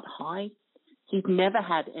Mishcot High. He'd never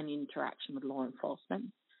had any interaction with law enforcement.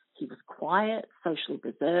 He was quiet, socially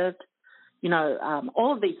reserved. You know,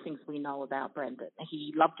 all of these things we know about Brendan.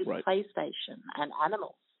 He loved his PlayStation and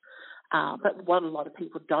animals. But what a lot of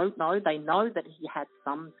people don't know, they know that he had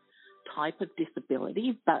some type of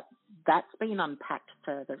disability, but that's been unpacked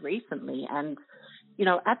further recently. And, you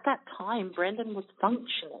know, at that time, Brendan was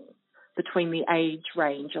functioning between the age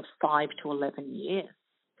range of 5 to 11 years.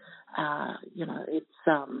 You know,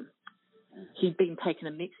 he'd been taking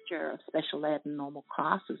a mixture of special ed and normal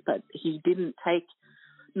classes, but he didn't take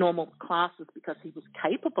normal classes because he was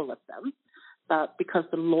capable of them, but because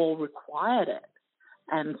the law required it.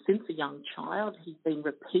 And since a young child, he's been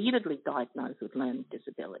repeatedly diagnosed with learning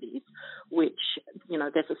disabilities, which, you know,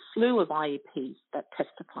 there's a slew of IEPs that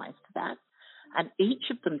testifies to that. And each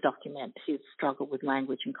of them document his struggle with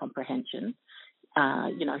language and comprehension.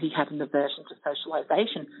 You know, he had an aversion to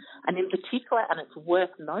socialization. And in particular, and it's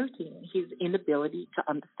worth noting, his inability to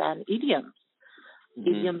understand idioms.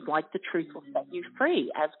 Idioms like the truth will set you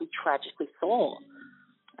free, as we tragically saw.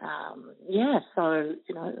 So,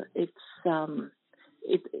 you know, it's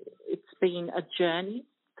been a journey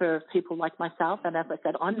for people like myself. And as I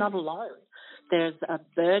said, I'm not alone. There's a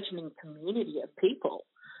burgeoning community of people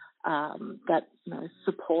that, you know,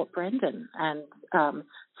 support Brendan, and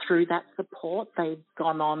through that support, they've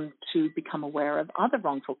gone on to become aware of other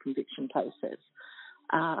wrongful conviction cases.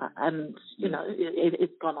 And,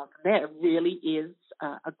 it's gone on from there. It really is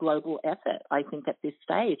a global effort, I think, at this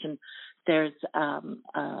stage. And there's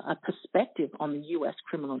a perspective on the U.S.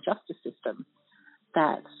 criminal justice system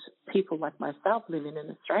that people like myself living in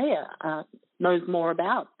Australia knows more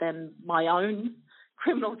about than my own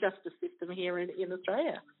criminal justice system here in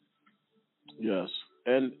Australia. Yes.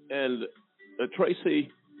 And Tracy,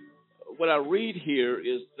 what I read here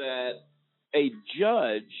is that a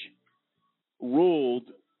judge ruled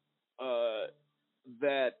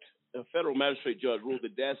that a federal magistrate judge ruled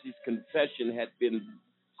that Dassey's confession had been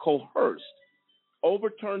coerced,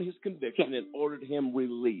 overturned his conviction, and ordered him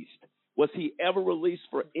released. Was he ever released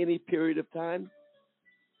for any period of time?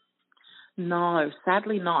 No,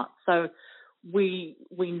 sadly not. So we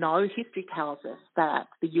know, history tells us that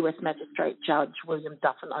the U.S. Magistrate Judge William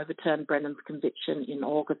Duffin overturned Brennan's conviction in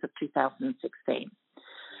August of 2016.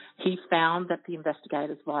 He found that the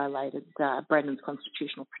investigators violated Brennan's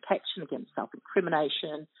constitutional protection against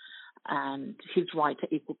self-incrimination and his right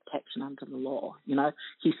to equal protection under the law.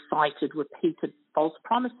 He cited repeated false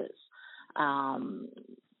promises,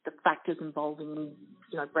 the factors involving,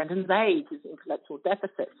 Brennan's age, his intellectual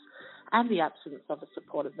deficits, and the absence of a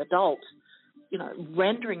supportive adult,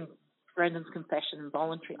 rendering Brennan's confession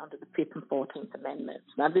involuntary under the 5th and 14th Amendments.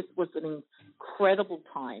 Now, this was an incredible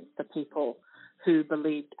time for people who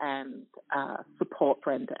believed and support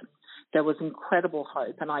Brendan. There was incredible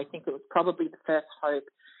hope, and I think it was probably the first hope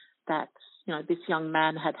that, this young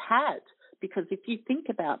man had, because if you think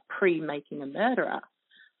about pre-making a murderer,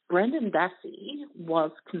 Brendan Dassey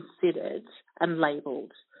was considered and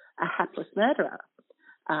labelled a hapless murderer.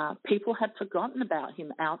 People had forgotten about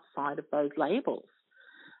him outside of those labels.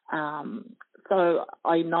 So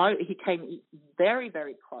I know he came very,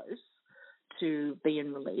 very close to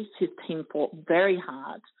being released. His team fought very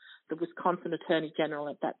hard. The Wisconsin Attorney General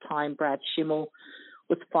at that time, Brad Schimmel,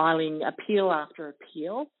 was filing appeal after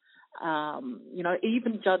appeal.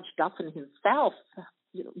 Even Judge Duffin himself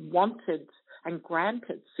wanted and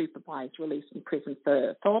granted supervised release from prison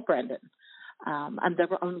for Brendan. And there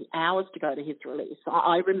were only hours to go to his release.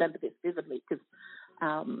 I remember this vividly because,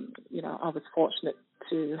 I was fortunate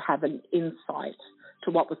to have an insight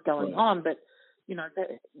to what was going on. But,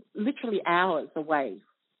 literally hours away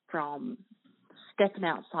from stepping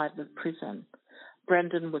outside the prison,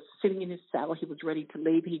 Brendan was sitting in his cell. He was ready to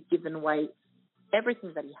leave. He'd given away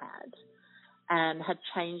everything that he had and had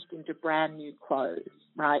changed into brand new clothes,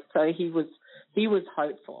 right? So he was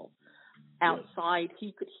hopeful. Outside,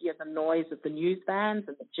 he could hear the noise of the news vans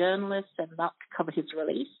and the journalists setting up to cover his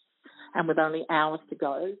release. And with only hours to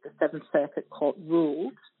go, the Seventh Circuit Court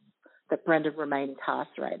ruled that Brendan remained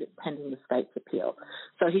incarcerated pending the state's appeal.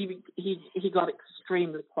 So he got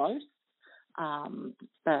extremely close,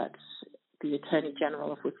 but the Attorney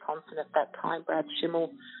General of Wisconsin at that time, Brad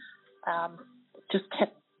Schimmel, just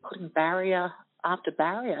kept putting barrier after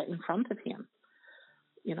barrier in front of him,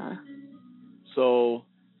 So,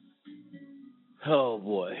 oh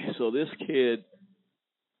boy. So this kid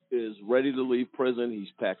is ready to leave prison.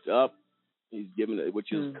 He's packed up. He's given it,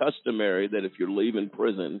 which is customary that if you're leaving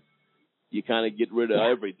prison, you kind of get rid of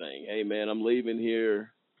everything. Hey, man, I'm leaving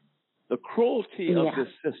here. The cruelty of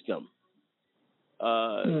this system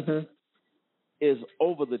is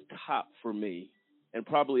over the top for me, and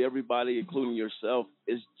probably everybody, including yourself,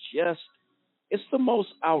 is just, it's the most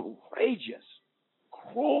outrageous,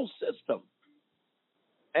 cruel system.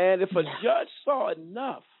 And if a judge saw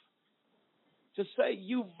enough to say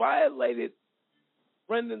you violated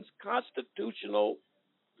Brendan's constitutional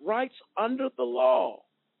rights under the law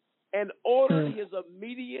and ordered his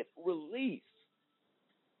immediate release,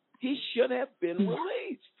 he should have been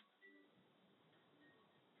released.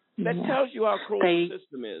 That tells you how cruel the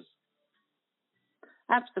system is.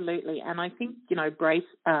 Absolutely. And I think,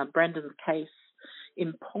 Brendan's case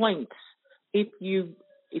in point, if you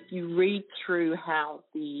read through how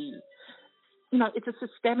it's a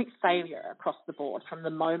systemic failure across the board from the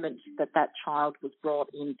moment that child was brought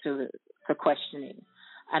into the questioning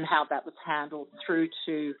and how that was handled through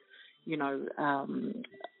to,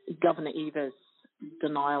 Governor Evers'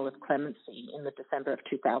 denial of clemency in the December of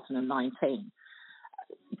 2019.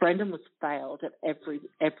 Brendan was failed at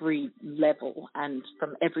every level and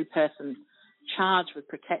from every person charged with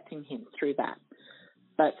protecting him through that.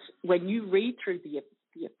 But when you read through the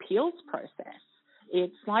appeals process,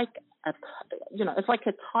 it's like a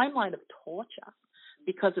timeline of torture,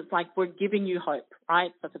 because it's like we're giving you hope,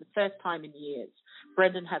 right? So for the first time in years,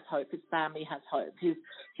 Brendan has hope, his family has hope,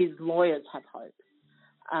 his lawyers have hope.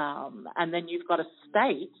 And then you've got a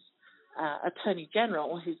state attorney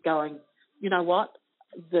general who's going, you know what,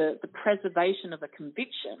 the preservation of a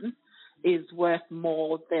conviction is worth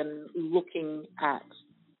more than looking at,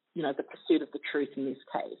 the pursuit of the truth in this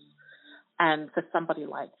case. And for somebody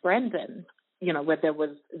like Brendan, where there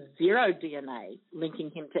was zero DNA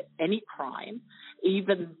linking him to any crime,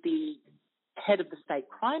 even the head of the state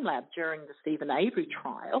crime lab during the Stephen Avery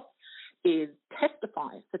trial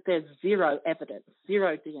testifies that there's zero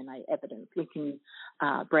DNA evidence linking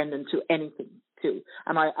Brendan to anything too.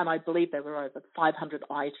 And I believe there were over 500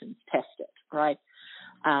 items tested, right?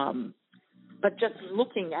 But just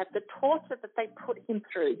looking at the torture that they put him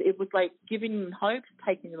through, it was like giving him hope,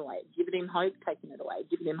 taking it away, giving him hope, taking it away,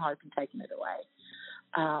 giving him hope and taking it away.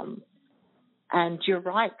 And you're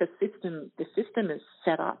right, the system is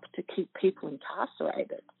set up to keep people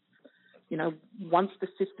incarcerated. Once the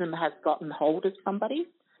system has gotten hold of somebody,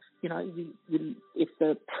 it's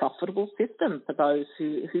a profitable system for those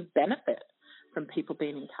who benefit from people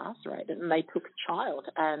being incarcerated. And they took a child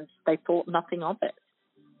and they thought nothing of it.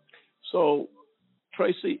 So,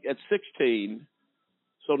 Tracy, at 16,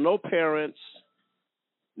 so no parents,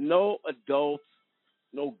 no adult,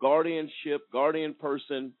 no guardian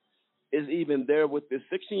person is even there with this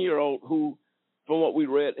 16-year-old who, from what we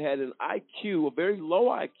read, had an IQ, a very low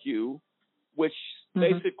IQ, which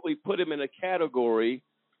basically put him in a category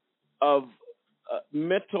of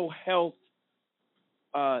mental health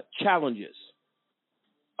challenges.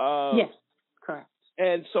 Yes, correct.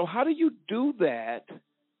 And so how do you do that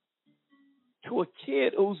to a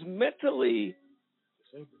kid who's mentally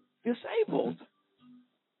disabled?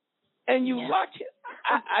 And you lock it.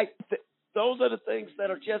 Those are the things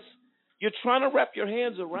that are just, you're trying to wrap your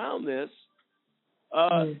hands around this.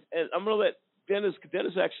 And I'm going to let Dennis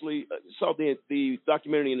actually saw the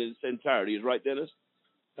documentary in its entirety. Is right, Dennis?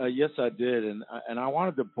 Yes, I did. And I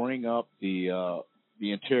wanted to bring up the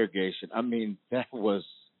interrogation. I mean, that was,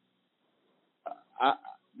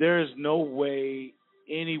 there is no way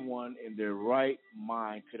anyone in their right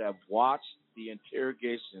mind could have watched the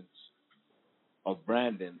interrogations of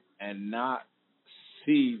Brandon and not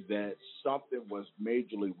see that something was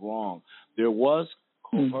majorly wrong. There was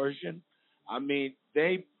coercion. I mean,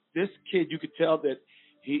 this kid, you could tell that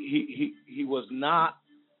he was not.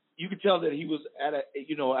 You could tell that he was at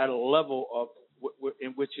a level of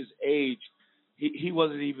in which his age he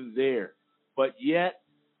wasn't even there. But yet,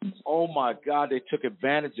 oh my God, they took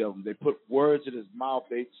advantage of him. They put words in his mouth.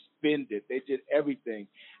 They spinned it. They did everything.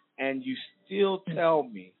 And you still tell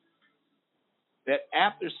me that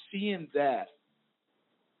after seeing that,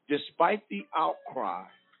 despite the outcry,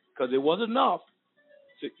 because it was enough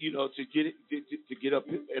to get up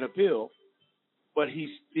an appeal, but he's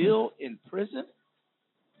still in prison.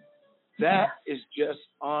 That is just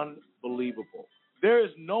unbelievable. There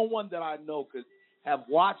is no one that I know could have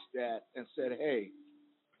watched that and said, "Hey,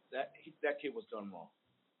 that kid was done wrong."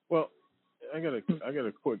 Well, I got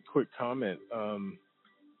a quick comment.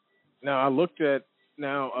 Now I looked at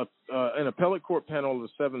an appellate court panel of the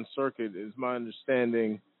Seventh Circuit, is my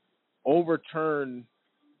understanding, overturned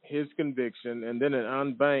his conviction, and then an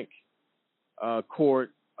en banc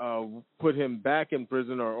court put him back in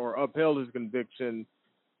prison or upheld his conviction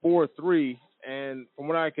 4-3. And from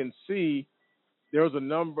what I can see, there was a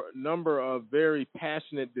number of very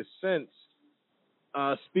passionate dissents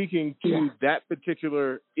speaking to that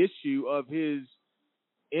particular issue of his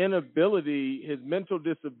inability, his mental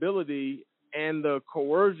disability, and the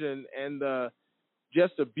coercion and the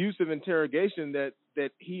just abusive interrogation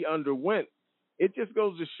that he underwent. It just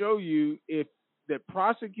goes to show you that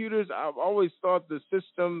prosecutors, I've always thought the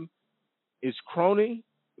system is crony,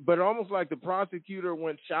 but almost like the prosecutor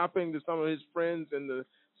went shopping to some of his friends in the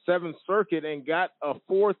Seventh Circuit and got a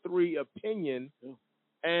 4-3 opinion.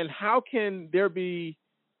 And how can there be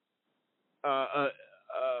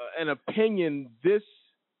an opinion this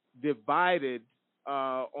divided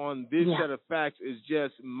on this set of facts is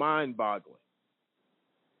just mind-boggling.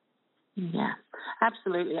 Yeah,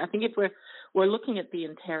 absolutely. I think if we're looking at the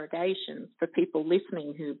interrogations for people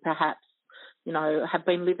listening who perhaps, have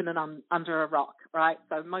been living under a rock, right?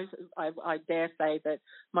 So I dare say that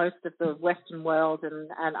most of the Western world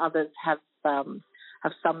and others have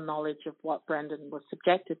some knowledge of what Brendan was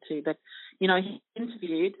subjected to. But, he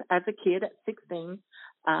interviewed as a kid at 16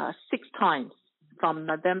 6 times from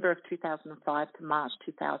November of 2005 to March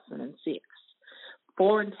 2006.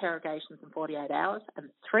 4 interrogations in 48 hours, and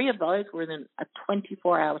 3 of those were in a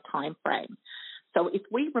 24-hour time frame. So if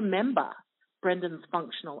we remember Brendan's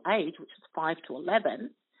functional age, which is 5 to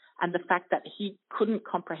 11, and the fact that he couldn't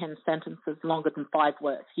comprehend sentences longer than 5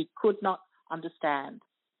 words, he could not understand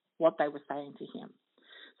what they were saying to him.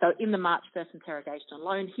 So in the March 1st interrogation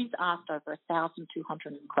alone, he's asked over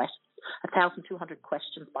 1,200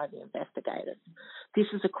 questions by the investigators. This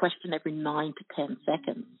is a question every 9 to 10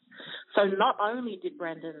 seconds. So not only did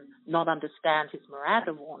Brendan not understand his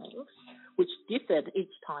Miranda warnings, which differed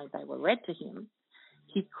each time they were read to him,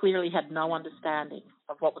 he clearly had no understanding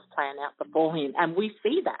of what was playing out before him. And we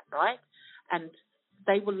see that, right? And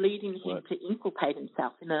they were leading him to inculpate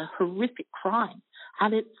himself in a horrific crime.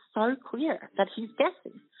 And it's so clear that he's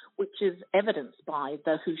guessing, which is evidenced by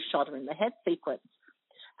the who shot her in the head sequence.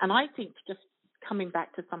 And I think, just coming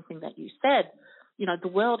back to something that you said, you know, the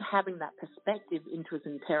world having that perspective into his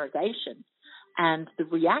interrogation and the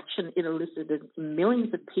reaction it elicited in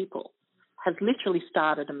millions of people has literally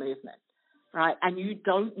started a movement, right? And you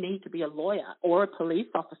don't need to be a lawyer or a police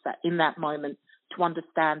officer in that moment to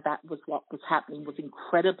understand that was what was happening was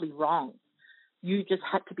incredibly wrong. You just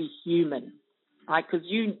had to be human, right? Because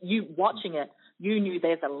you watching it, you knew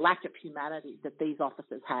there's a lack of humanity that these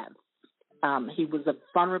officers have. He was a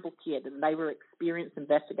vulnerable kid, and they were experienced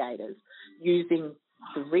investigators using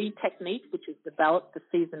the Reed technique, which is developed for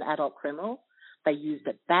seasoned adult criminals. They used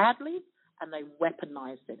it badly, and they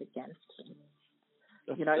weaponized it against him.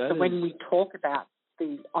 You know, so when we talk about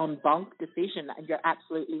the en banc decision, and you're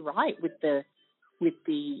absolutely right with the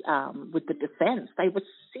defense, they were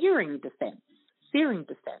searing defense,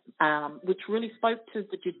 which really spoke to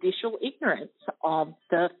the judicial ignorance of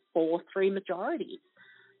the 4-3 majority.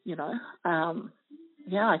 You know,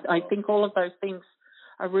 I think all of those things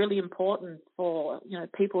are really important for, you know,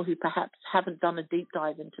 people who perhaps haven't done a deep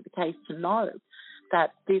dive into the case to know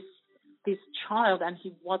that this child, and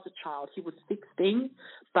he was a child, he was 16,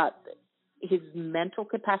 but his mental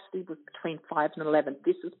capacity was between 5 and 11.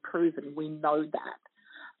 This is proven. We know that.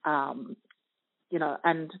 You know,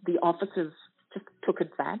 and the officers just took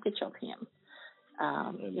advantage of him.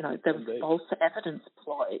 You know, there was false evidence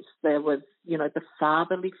ploys. There was, you know, the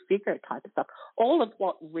fatherly figure type of stuff. All of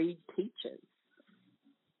what Reed teaches.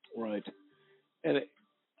 Right. And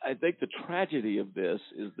I think the tragedy of this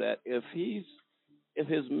is that if his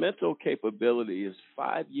mental capability is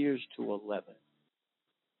 5 years to 11,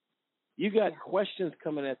 you got questions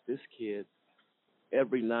coming at this kid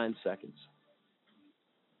every 9 seconds.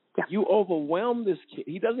 Yeah. You overwhelm this kid.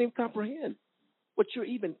 He doesn't even comprehend what you're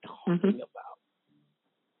even talking about.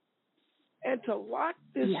 And to lock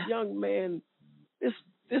this young man, this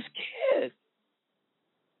kid,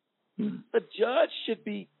 the judge should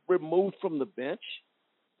be removed from the bench.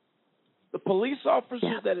 The police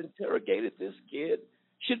officers that interrogated this kid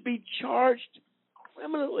should be charged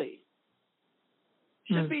criminally.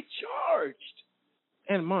 Should be charged.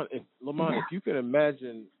 And Lamont, if you can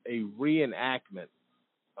imagine a reenactment,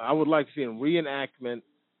 I would like to see a reenactment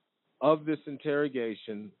of this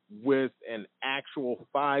interrogation with an actual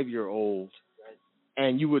 5-year-old,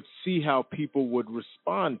 and you would see how people would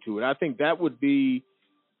respond to it. I think that would be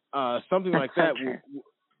something like that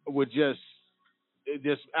would just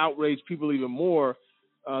outrage people even more.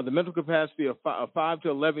 The mental capacity of a 5 to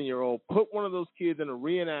 11-year-old, put one of those kids in a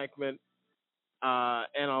reenactment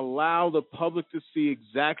and allow the public to see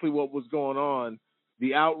exactly what was going on.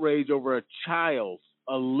 The outrage over a child,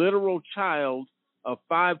 a literal child of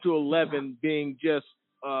 5 to 11 being just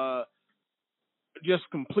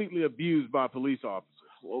completely abused by police officers.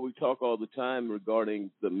 Well, we talk all the time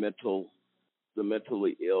regarding the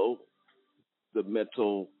mentally ill, the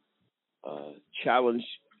mental challenged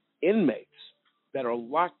inmates that are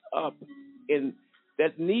locked up in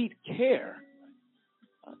that need care.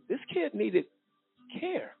 This kid needed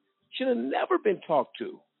care. Should have never been talked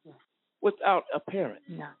to without a parent,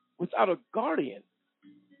 without a guardian.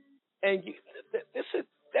 And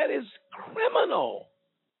that is criminal,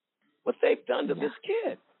 what they've done to this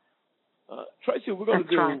kid. Tracy, we're going to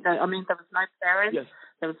do... That's right. I mean, there was no parent,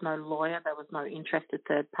 there was no lawyer, there was no interested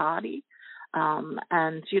third party.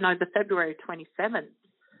 And, you know, the February 27th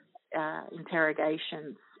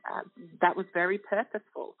interrogations, that was very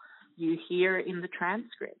purposeful. You hear in the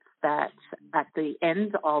transcripts that at the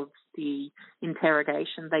end of the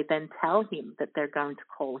interrogation, they then tell him that they're going to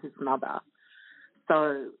call his mother.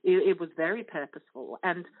 So it was very purposeful.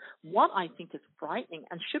 And what I think is frightening,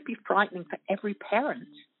 and should be frightening for every parent,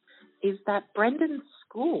 is that Brendan's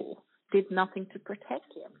school did nothing to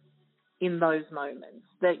protect him in those moments.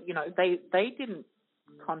 That, you know, they didn't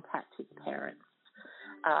contact his parents.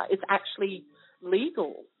 It's actually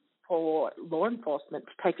legal for law enforcement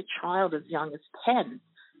to take a child as young as 10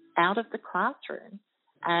 out of the classroom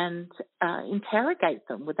and interrogate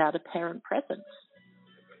them without a parent present.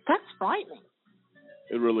 That's frightening.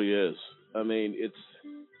 It really is. I mean, it's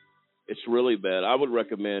really bad. I would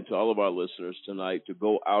recommend to all of our listeners tonight to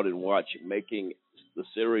go out and watch Making the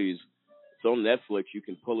series. It's on Netflix. You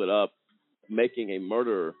can pull it up. Making a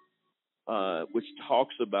Murderer, which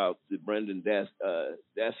talks about the Brendan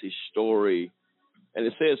Dassey story. And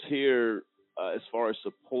it says here, as far as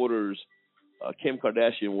supporters, Kim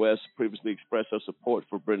Kardashian West previously expressed her support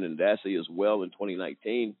for Brendan Dassey as well in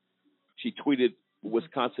 2019. She tweeted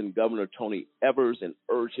Wisconsin Governor Tony Evers and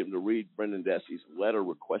urged him to read Brendan Dassey's letter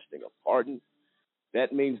requesting a pardon.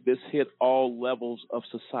 That means this hit all levels of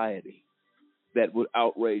society that were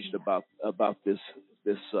outraged about this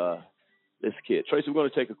kid. Tracy, we're going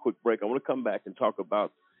to take a quick break. I want to come back and talk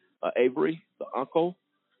about Avery, the uncle.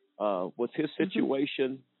 What's his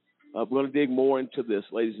situation? We're going to dig more into this,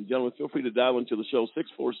 ladies and gentlemen. Feel free to dial into the show,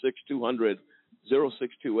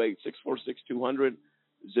 646-200-0628,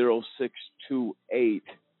 646-200-0628.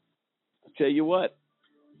 I'll tell you what,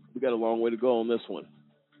 we got a long way to go on this one.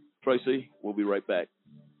 Tracy, we'll be right back.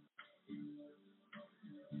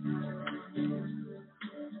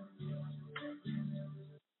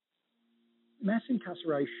 Mass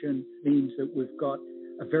incarceration means that we've got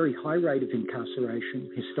a very high rate of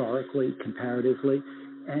incarceration historically, comparatively.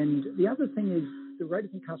 And the other thing is the rate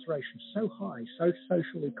of incarceration is so high, so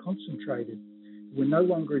socially concentrated, we're no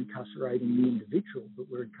longer incarcerating the individual, but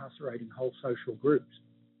we're incarcerating whole social groups.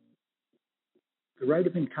 The rate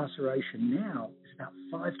of incarceration now is about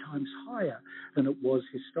 5 times higher than it was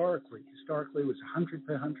historically. Historically, it was 100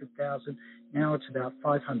 per 100,000. Now it's about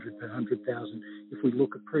 500 per 100,000. If we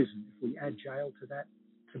look at prison, if we add jail to that,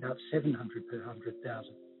 it's about 700 per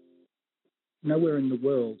 100,000. Nowhere in the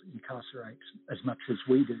world incarcerates as much as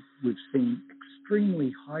we do. We've seen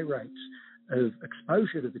extremely high rates of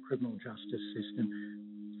exposure to the criminal justice system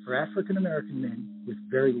for African American men with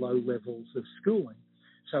very low levels of schooling.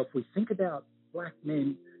 So if we think about black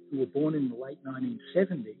men who were born in the late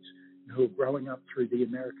 1970s and who are growing up through the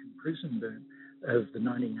American prison boom of the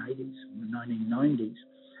 1980s and the 1990s,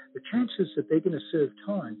 the chances that they're going to serve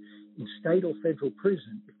time in state or federal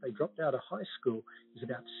prison if they dropped out of high school is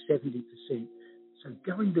about 70%. So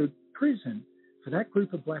going to prison for that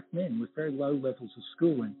group of black men with very low levels of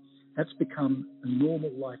schooling, that's become a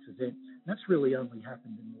normal life event. And that's really only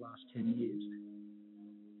happened in the last 10 years.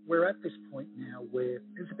 We're at this point now where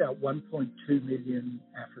there's about 1.2 million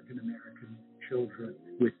African American children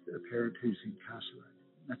with a parent who's incarcerated.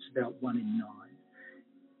 That's about 1 in 9.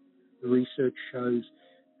 The research shows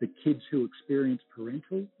the kids who experience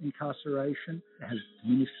parental incarceration have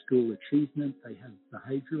diminished school achievement, they have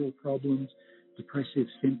behavioral problems, depressive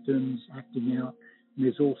symptoms, acting out. And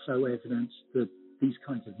there's also evidence that these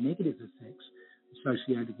kinds of negative effects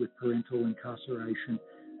associated with parental incarceration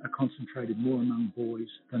are concentrated more among boys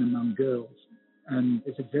than among girls. And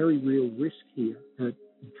there's a very real risk here that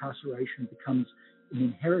incarceration becomes an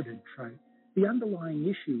inherited trait. The underlying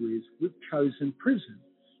issue is we've chosen prison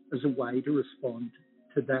as a way to respond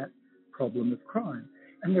to that problem of crime.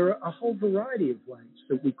 And there are a whole variety of ways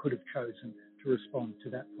that we could have chosen to respond to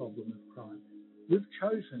that problem of crime. We've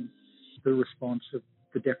chosen the response of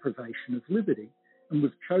the deprivation of liberty, and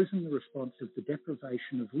we've chosen the response of the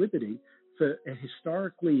deprivation of liberty for a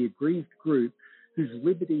historically aggrieved group whose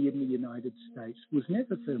liberty in the United States was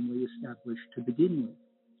never firmly established to begin with.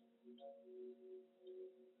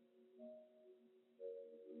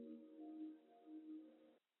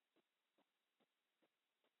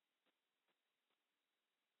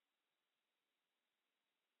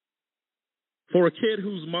 For a kid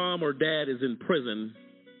whose mom or dad is in prison,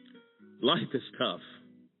 life is tough.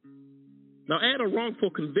 Now add a wrongful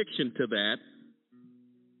conviction to that,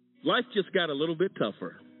 life just got a little bit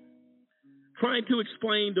tougher. Trying to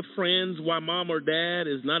explain to friends why mom or dad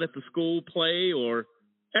is not at the school play or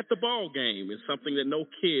at the ball game is something that no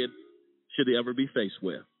kid should ever be faced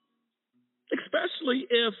with, especially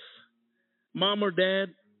if mom or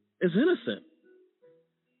dad is innocent.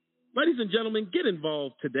 Ladies and gentlemen, get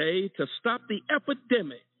involved today to stop the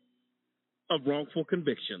epidemic of wrongful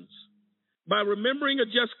convictions. By remembering a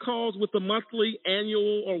Just Cause with a monthly,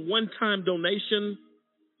 annual, or one-time donation,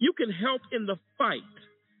 you can help in the fight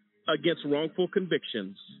against wrongful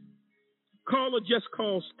convictions. Call a Just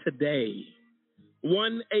Cause today,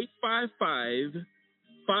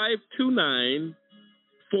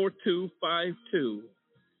 1-855-529-4252.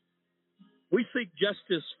 We seek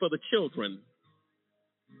justice for the children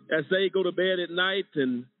as they go to bed at night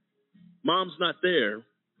and mom's not there,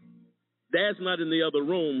 dad's not in the other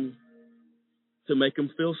room to make them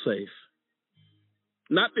feel safe.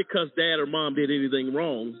 Not because dad or mom did anything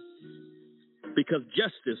wrong, because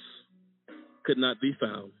justice could not be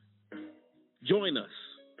found. Join us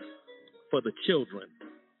for the children,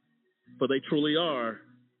 for they truly are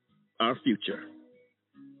our future.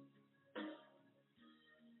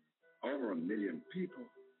 Over million people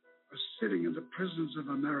are sitting in the prisons of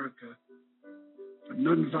America for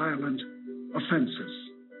nonviolent offenses.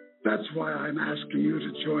 That's why I'm asking you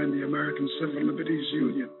to join the American Civil Liberties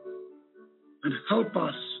Union and help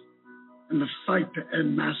us in the fight to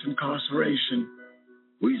end mass incarceration.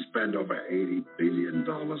 We spend over $80 billion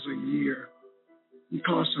a year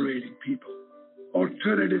incarcerating people.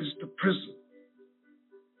 Alternatives to prison,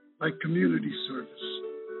 like community service,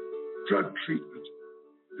 drug treatment,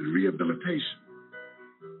 and rehabilitation,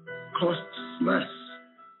 costs less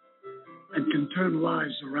and can turn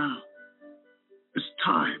lives around. It's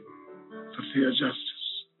time for fair justice.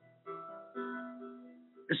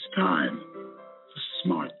 It's time for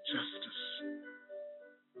smart justice.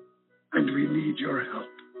 And we need your help.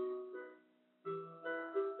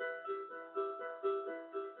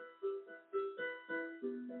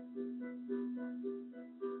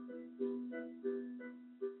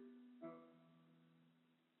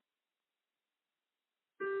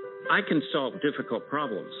 I can solve difficult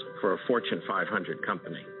problems for a Fortune 500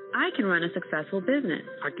 company. I can run a successful business.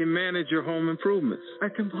 I can manage your home improvements. I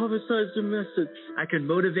can publicize your message. I can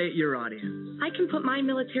motivate your audience. I can put my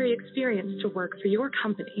military experience to work for your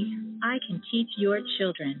company. I can teach your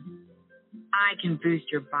children. I can boost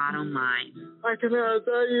your bottom line. I can add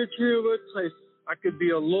value to your workplace. I could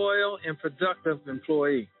be a loyal and productive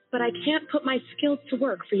employee. But I can't put my skills to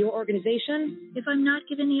work for your organization if I'm not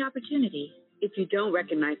given the opportunity. If you don't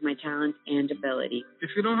recognize my talents and ability.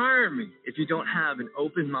 If you don't hire me. If you don't have an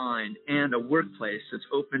open mind and a workplace that's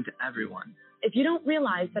open to everyone. If you don't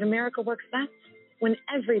realize that America works best when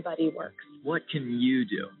everybody works. What can you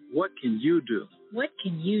do? What can you do? What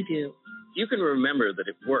can you do? You can remember that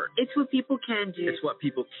it worked. It's what people can do. It's what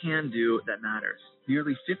people can do that matters.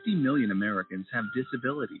 Nearly 50 million Americans have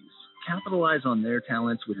disabilities. Capitalize on their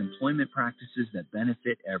talents with employment practices that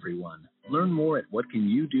benefit everyone. Learn more at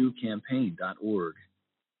whatcanyoudocampaign.org.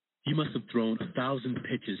 You must have thrown 1,000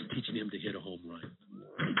 pitches teaching him to hit a home run.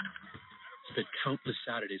 Spent countless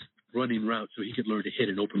Saturdays running routes so he could learn to hit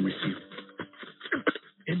an open receiver.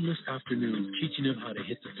 Endless afternoons teaching him how to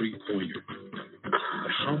hit the three-pointer.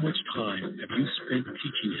 But how much time have you spent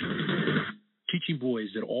teaching him? Teaching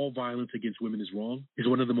boys that all violence against women is wrong is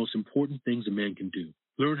one of the most important things a man can do.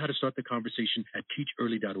 Learn how to start the conversation at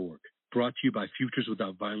teachearly.org. Brought to you by Futures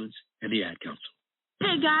Without Violence and the Ad Council.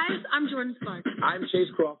 Hey guys, I'm Jordan Sparks. I'm Chase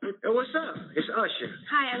Crawford. And what's up? It's Usher.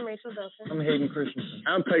 Hi, I'm Rachel Bilson. I'm Hayden Christensen.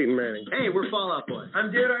 I'm Peyton Manning. Hey, we're Fall Out Boy. I'm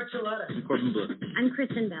David Archuleta. I'm Corbin Blue. I'm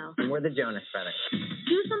Kristen Bell. And we're the Jonas Brothers.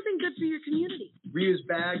 Do something good for your community. Reuse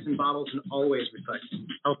bags and bottles and always recycle.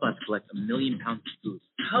 Help us collect 1 million pounds of food.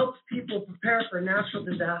 Help people prepare for natural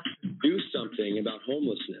disasters. Do something about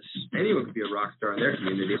homelessness. Anyone could be a rock star in their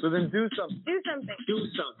community. So then do something. Do something. Do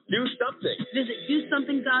something. Do something. Visit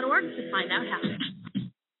DoSomething.org to find out how.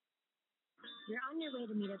 You're on your way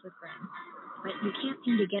to meet up with friends, but you can't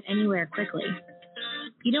seem to get anywhere quickly.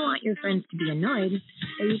 You don't want your friends to be annoyed,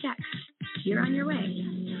 so you text. You're on your way.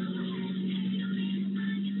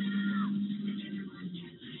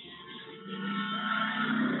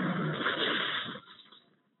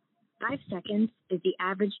 Five seconds is the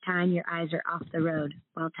average time your eyes are off the road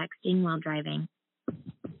while texting while driving.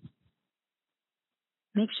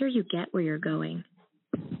 Make sure you get where you're going.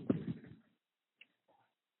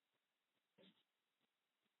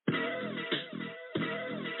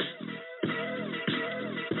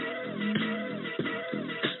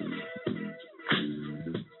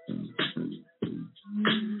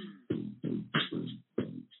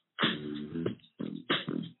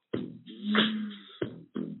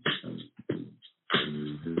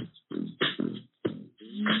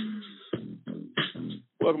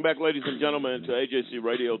 Welcome back, ladies and gentlemen, to AJC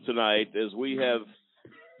Radio tonight. As we have,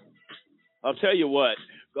 I'll tell you what,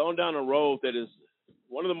 gone down a road that is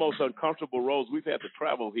one of the most uncomfortable roads we've had to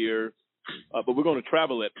travel here, but we're going to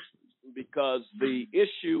travel it because the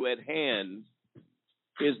issue at hand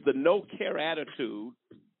is the no-care attitude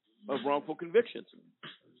of wrongful convictions.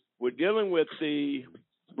 We're dealing with the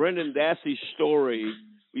Brendan Dassey story.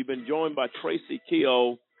 We've been joined by Tracy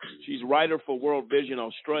Keogh. She's writer for World Vision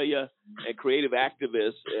Australia and creative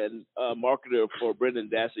activist and marketer for Brendan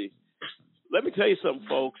Dassey. Let me tell you something,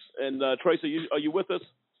 folks. And Tracy, are you with us?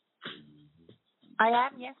 I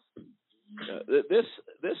am, yes. This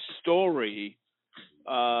story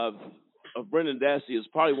of Brendan Dassey is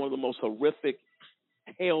probably one of the most horrific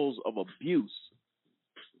tales of abuse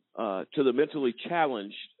to the mentally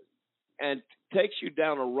challenged, and takes you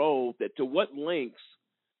down a road that to what lengths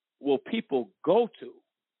will people go to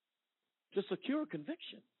secure a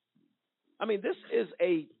conviction? I mean, this is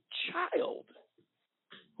a child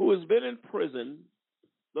who has been in prison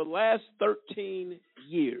the last 13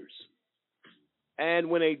 years.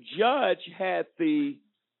 And when a judge had the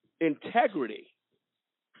integrity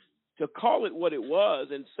to call it what it was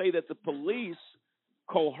and say that the police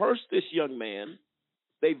coerced this young man,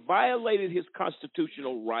 they violated his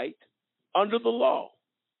constitutional right under the law.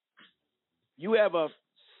 You have a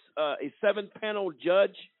 7-panel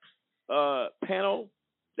judge panel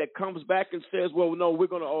that comes back and says, "Well, no, we're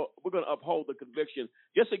going to uphold the conviction."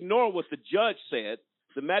 Just ignore what the judge said.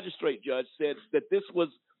 The magistrate judge said that this was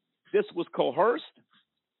coerced.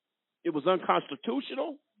 It was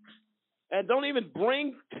unconstitutional, and don't even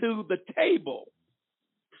bring to the table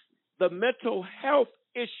the mental health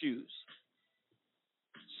issues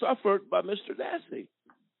suffered by Mr. Dassey.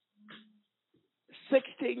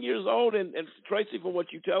 16 years old, and Tracy, from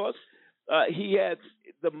what you tell us, he had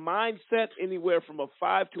the mindset anywhere from a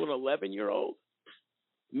 5 to an 11-year-old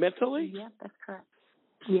mentally. Yeah, that's correct.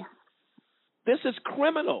 Yeah. This is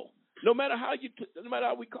criminal. No matter how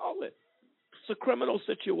we call it, it's a criminal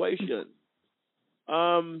situation.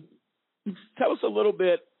 Tell us a little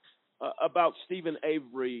bit about Stephen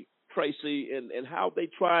Avery, Tracy, and how they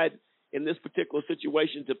tried in this particular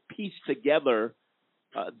situation to piece together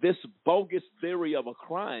this bogus theory of a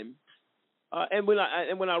crime. And when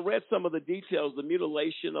I read some of the details, the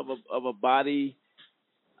mutilation of a body,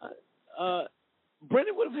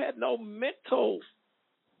 Brendan would have had no mental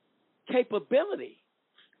capability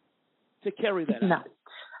to carry that out.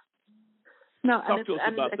 No, Talk to us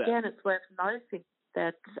about that. Again, it's worth noting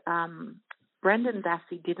that Brendan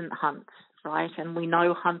Dassey didn't hunt, right? And we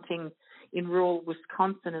know hunting in rural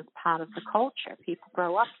Wisconsin is part of the culture. People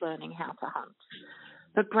grow up learning how to hunt.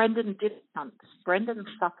 But Brendan didn't hunt. Brendan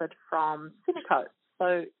suffered from sinucose,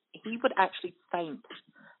 so he would actually faint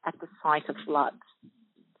at the sight of blood.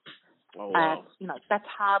 Oh, wow. And, that's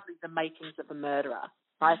hardly the makings of a murderer,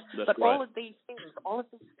 right? That's but right. all of these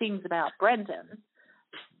things about Brendan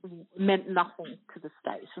meant nothing to the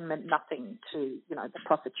state and meant nothing to, the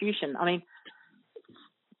prosecution. I mean,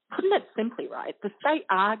 putting it simply, right, the state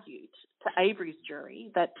argued to Avery's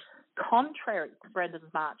jury that contrary to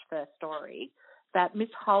Brendan's March 1st story, that Miss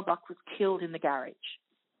Halbach was killed in the garage.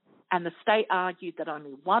 And the state argued that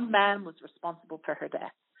only one man was responsible for her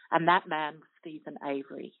death, and that man was Stephen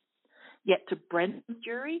Avery. Yet to Brendan's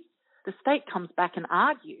jury, the state comes back and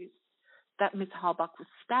argues that Miss Halbach was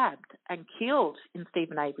stabbed and killed in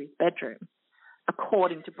Stephen Avery's bedroom,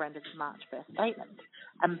 according to Brendan's March 1st statement,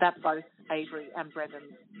 and that both Avery and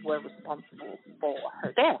Brendan were responsible for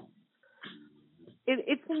her death.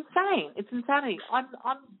 It's insane. It's insanity.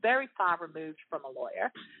 I'm very far removed from a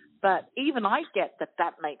lawyer, but even I get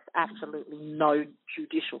that makes absolutely no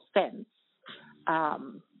judicial sense.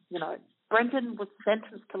 Brendan was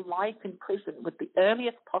sentenced to life in prison with the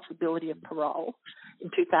earliest possibility of parole in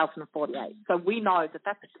 2048. So we know that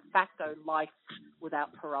that's a de facto life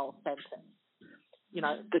without parole sentence.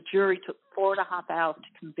 The jury took 4.5 hours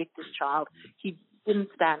to convict this child. He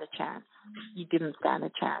didn't stand a chance.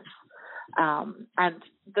 I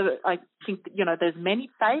think that, there's many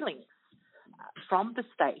failings from the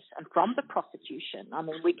state and from the prosecution. I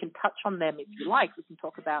mean, we can touch on them if you like. We can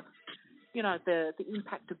talk about, the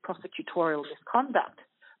impact of prosecutorial misconduct.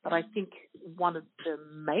 But I think one of the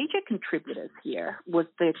major contributors here was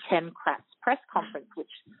the Ken Kratz press conference,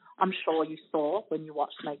 which I'm sure you saw when you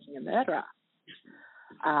watched Making a Murderer.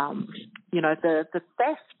 The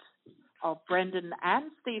theft of Brendan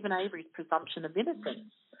and Stephen Avery's presumption of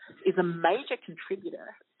innocence is a major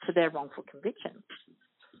contributor to their wrongful conviction.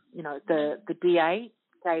 The DA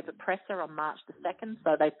gave a presser on March the 2nd,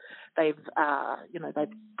 so they've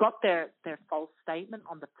got their false statement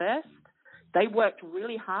on the 1st. They worked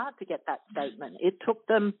really hard to get that statement. It took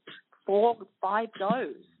them 4 or 5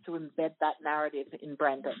 goes to embed that narrative in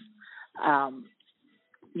Brendan.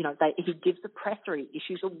 He gives the presser, he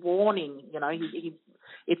issues a warning.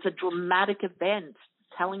 It's a dramatic event,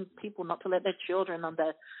 telling people not to let their children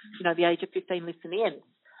under, the age of 15 listen in.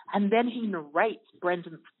 And then he narrates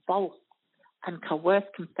Brendan's false and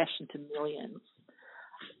coerced confession to millions.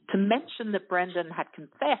 To mention that Brendan had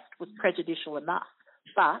confessed was prejudicial enough,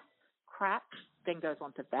 but Kratz then goes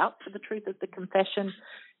on to vouch for the truth of the confession.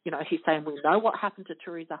 He's saying, we know what happened to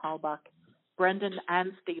Teresa Halbach. Brendan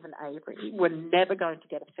and Stephen Avery were never going to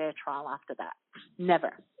get a fair trial after that.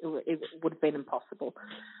 Never. It would have been impossible.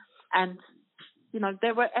 And,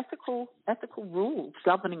 there were ethical rules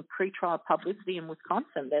governing pretrial publicity in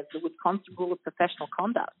Wisconsin. There's the Wisconsin Rule of Professional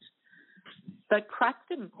Conduct. But Kratz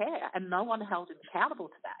didn't care, and no one held him accountable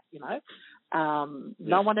to that,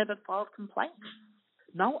 No one ever filed complaints.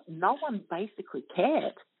 No one basically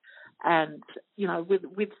cared. And,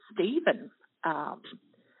 with Stephen,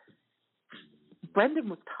 Brendan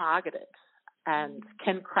was targeted And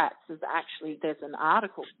Ken Kratz there's an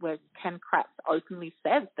article where Ken Kratz openly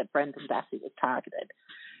says that Brendan Dassey was targeted.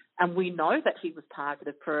 And we know that he was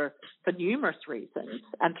targeted for numerous reasons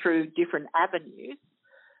and through different avenues.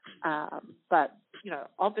 But,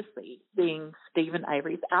 obviously being Stephen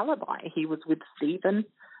Avery's alibi, he was with Stephen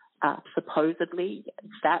supposedly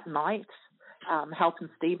that night, helping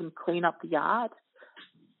Stephen clean up the yard.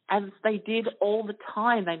 As they did all the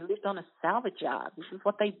time. They lived on a salvage yard. This is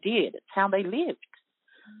what they did. It's how they lived.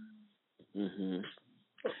 Mm-hmm.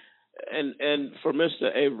 And for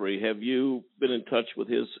Mr. Avery, have you been in touch with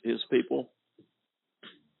his people?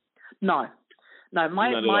 No. My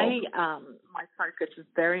focus is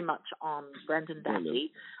very much on Brendan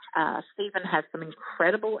Dassey. Stephen has some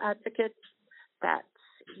incredible advocates that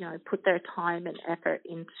put their time and effort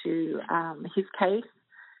into his case.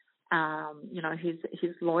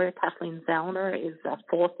 His lawyer, Kathleen Zellner, is a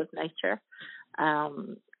force of nature.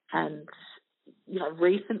 And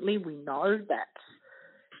recently we know that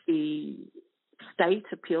the state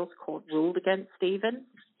appeals court ruled against Stephen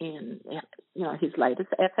in, his latest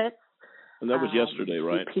efforts. And that was yesterday,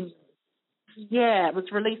 right? Yeah, it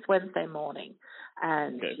was released Wednesday morning.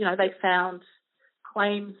 And, they found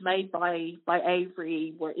claims made by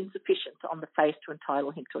Avery were insufficient on the face to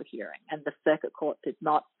entitle him to a hearing. And the circuit court did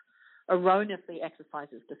not erroneously exercise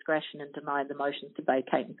its discretion and denied the motions to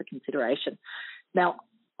vacate and for consideration. Now,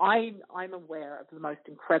 I'm aware of the most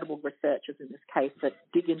incredible researchers in this case that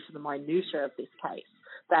dig into the minutiae of this case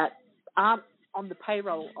that aren't on the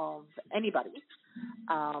payroll of anybody.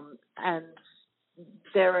 And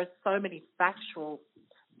there are so many factual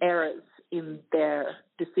errors in their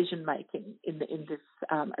decision-making in this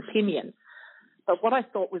opinion. But what I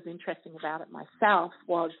thought was interesting about it myself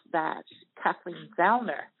was that Kathleen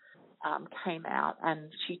Zellner came out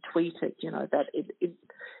and she tweeted, that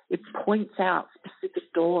it points out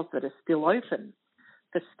specific doors that are still open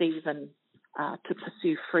for Stephen to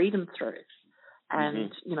pursue freedom through.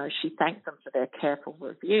 And, she thanked them for their careful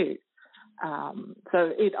review.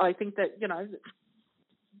 I think that,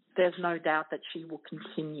 there's no doubt that she will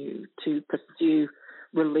continue to pursue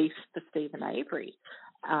release for Stephen Avery.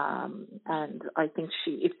 And I think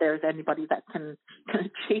if there is anybody that can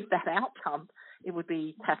achieve that outcome, it would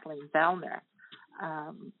be Kathleen Zellner.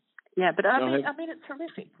 But I mean, it's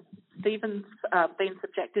horrific. Stephen's been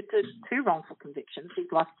subjected to 2 wrongful convictions.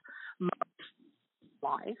 He's lost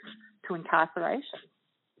life to incarceration.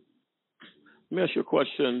 Let me ask you a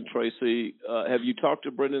question, Tracy. Have you talked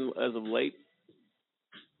to Brendan as of late?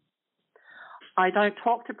 I don't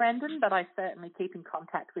talk to Brendan, but I certainly keep in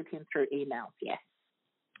contact with him through emails, yes.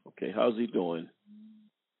 Okay, how's he doing?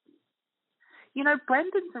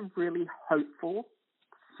 Brendan's a really hopeful,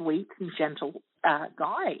 sweet and gentle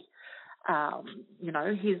guy.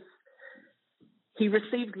 He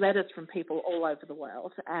receives letters from people all over the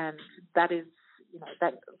world, and that is,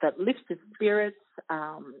 that lifts his spirits.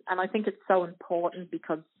 And I think it's so important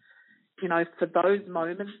because, for those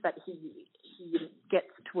moments that he gets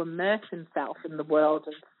to immerse himself in the world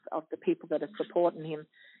of the people that are supporting him,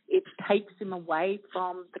 it takes him away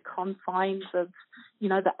from the confines of,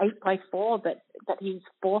 the 8x4 that he's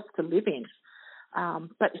forced to live in.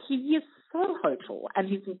 But he is so hopeful, and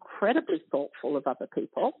he's incredibly thoughtful of other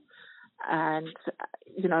people. And,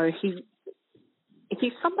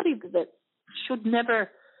 he's somebody that should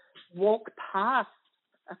never walk past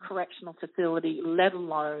a correctional facility, let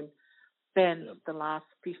alone spend the last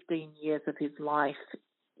 15 years of his life,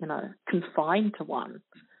 confined to one.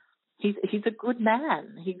 He's a good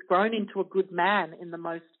man. He's grown into a good man in the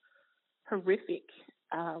most horrific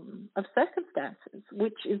of circumstances,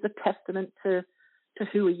 which is a testament to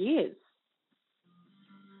who he is.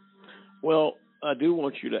 Well, I do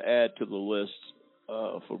want you to add to the list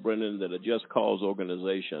for Brendan that a Just Cause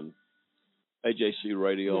organization, AJC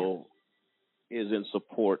Radio, is in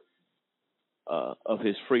support of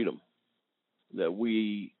his freedom. That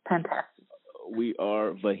we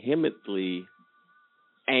are vehemently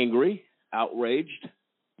angry, outraged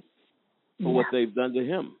for what they've done to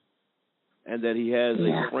him, and that he has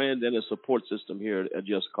a friend and a support system here at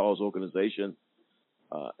Just Cause organization,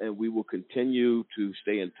 and we will continue to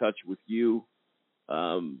stay in touch with you.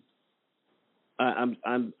 I'm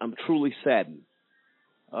truly saddened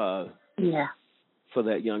for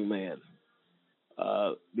that young man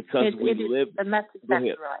because we live, and that's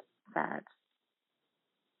exactly right. Sad.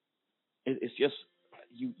 It's just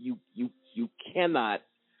you cannot,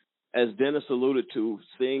 as Dennis alluded to,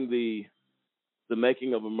 seeing the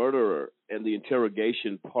making of a murderer and the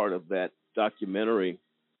interrogation part of that documentary,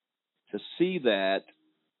 to see that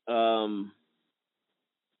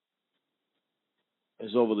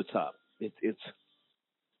is over the top.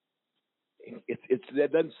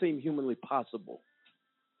 that doesn't seem humanly possible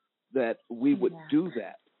that we would do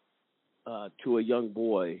that to a young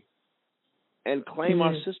boy and claim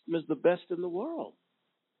our system is the best in the world.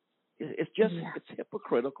 It's just it's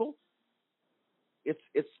hypocritical.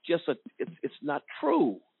 It's not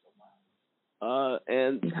true.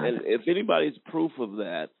 And if anybody's proof of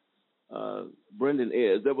that, Brendan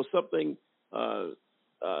is. There was something,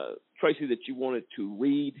 Tracy, that you wanted to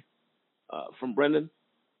read from Brendan.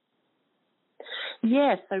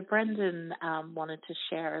 Yeah, so Brendan wanted to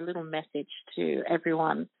share a little message to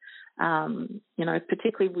everyone.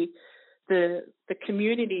 Particularly the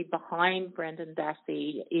community behind Brendan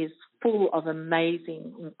Dassey is full of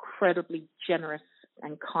amazing, incredibly generous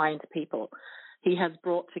and kind people. He has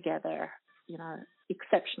brought together,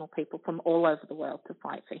 exceptional people from all over the world to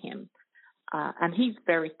fight for him. And he's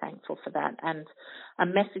very thankful for that. And a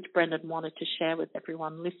message Brendan wanted to share with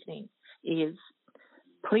everyone listening is,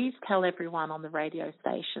 please tell everyone on the radio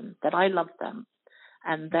station that I love them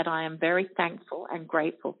and that I am very thankful and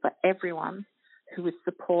grateful for everyone who is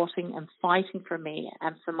supporting and fighting for me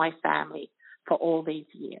and for my family for all these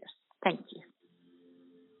years. Thank you.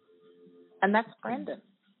 And that's Brendan.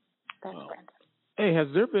 Brendan. Hey, has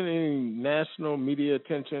there been any national media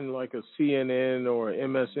attention like a CNN or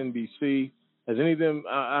MSNBC? Has any of them?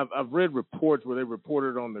 I've read reports where they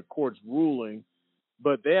reported on the court's ruling,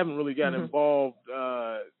 but they haven't really gotten involved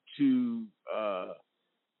to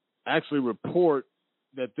actually report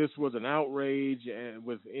that this was an outrage and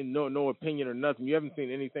with no opinion or nothing. You haven't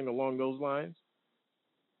seen anything along those lines?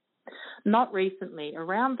 Not recently.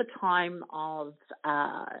 Around the time of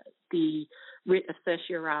the writ of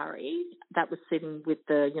certiorari that was sitting with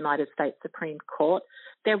the United States Supreme Court,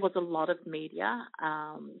 there was a lot of media.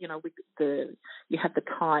 You had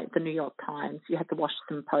the New York Times, you had the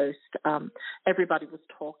Washington Post. Everybody was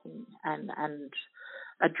talking and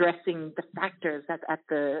addressing the factors at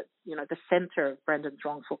the center of Brendan's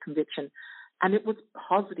wrongful conviction, and it was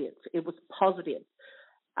positive. It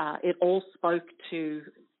It all spoke to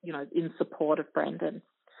in support of Brendan.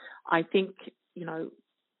 I think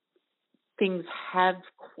things have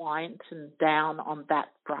quietened down on that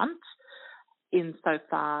front,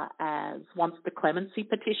 insofar as once the clemency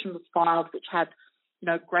petition was filed, which had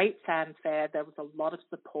great fanfare, there was a lot of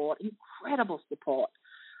support, incredible support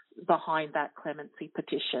behind that clemency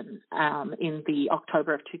petition in the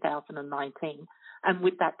October of 2019, and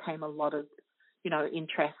with that came a lot of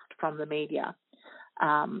interest from the media.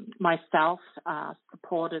 Myself,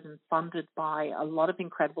 supported and funded by a lot of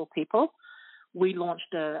incredible people, we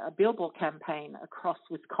launched a billboard campaign across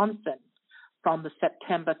Wisconsin from the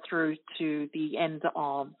September through to the end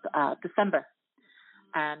of December,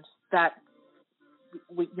 and that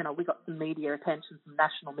we got some media attention, some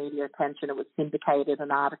national media attention. It was syndicated, an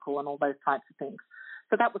article, and all those types of things.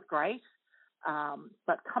 So that was great.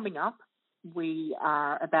 But coming up, we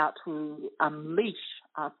are about to unleash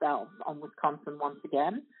ourselves on Wisconsin once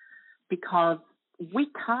again, because we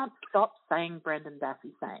can't stop saying Brendan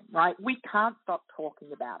Dassey's name, right? We can't stop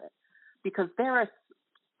talking about it, because there are,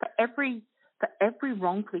 for every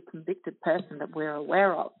wrongfully convicted person that we're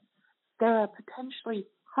aware of, there are potentially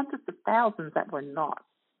hundreds of thousands that we're not.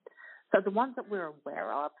 So the ones that we're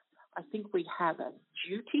aware of, I think we have a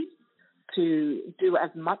duty to do as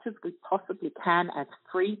much as we possibly can as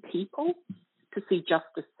free people to see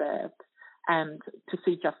justice served, and to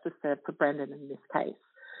see justice served for Brendan in this case.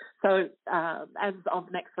 So as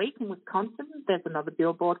of next week in Wisconsin, there's another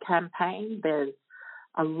billboard campaign. There's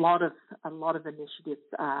a lot of initiatives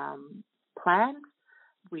planned.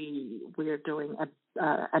 We're doing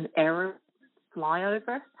an error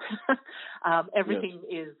flyover. Everything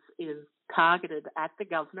is targeted at the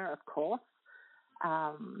governor, of course.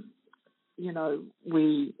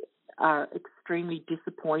 We are extremely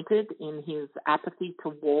disappointed in his apathy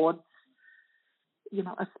towards,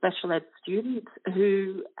 a special ed student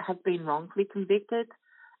who has been wrongfully convicted.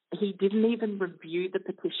 He didn't even review the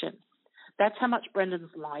petition. That's how much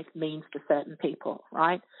Brendan's life means to certain people,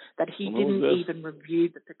 right? That he didn't even review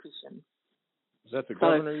the petition. Is that the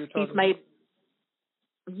governor you're talking about?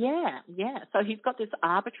 Yeah. So he's got this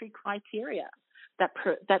arbitrary criteria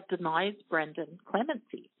that denies Brendan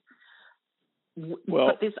clemency.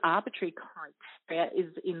 But this arbitrary criteria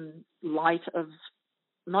is in light of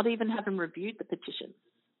not even having reviewed the petition.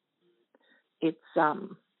 It's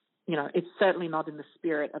it's certainly not in the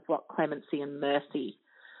spirit of what clemency and mercy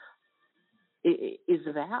is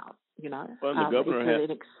about. Well, the governor has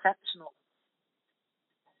an exceptional.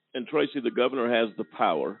 And Tracy, the governor has the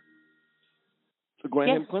power to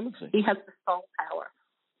grant him clemency. He has the sole power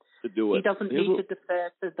to do it. He doesn't need to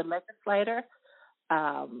defer to the legislator.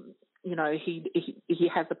 he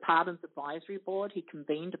has a pardons advisory board. He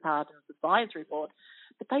convened a pardons advisory board,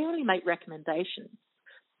 but they only make recommendations.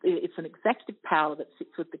 It's an executive power that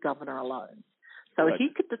sits with the governor alone. So Right. he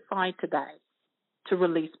could decide today to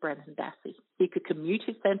release Brendan Dassey. He could commute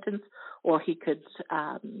his sentence, or he could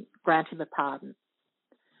grant him a pardon.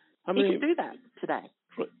 He could do that today.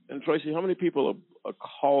 And Tracy, how many people are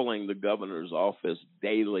calling the governor's office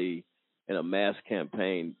daily in a mass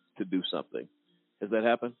campaign to do something? Has that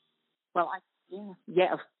happened? Well,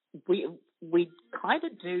 we kind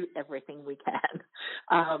of do everything we can.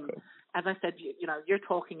 As I said, you're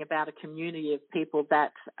talking about a community of people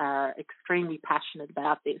that are extremely passionate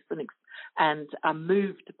about this and are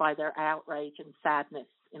moved by their outrage and sadness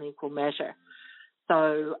in equal measure.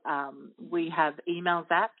 So we have email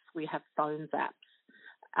zaps, we have phone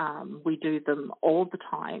zaps. We do them all the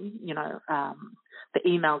time. The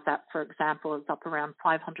email zap, for example, is up around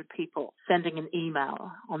 500 people sending an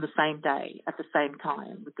email on the same day at the same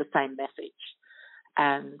time with the same message.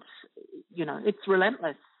 And, it's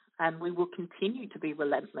relentless, and we will continue to be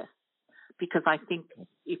relentless, because I think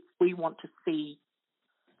if we want to see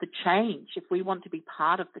the change, if we want to be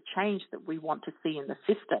part of the change that we want to see in the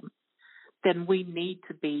system, then we need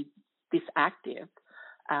to be this active.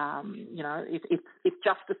 If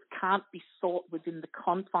justice can't be sought within the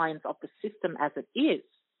confines of the system as it is,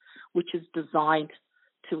 which is designed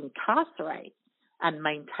to incarcerate and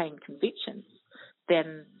maintain convictions,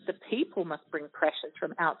 then the people must bring pressures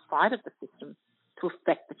from outside of the system to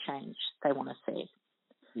affect the change they want to see.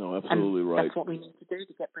 No, absolutely right. That's what we need to do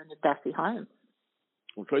to get Brendan Dassey home.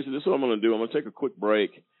 Well, Tracy, this is what I'm going to do. I'm going to take a quick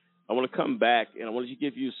break. I want to come back, and I want to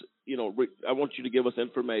give you, I want you to give us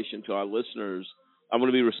information to our listeners. I'm going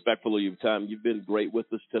to be respectful of your time. You've been great with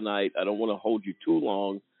us tonight. I don't want to hold you too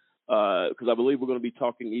long because I believe we're going to be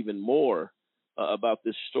talking even more about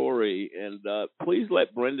this story. And please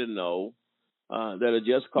let Brendan know that a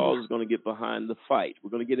just cause is going to get behind the fight.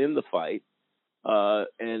 We're going to get in the fight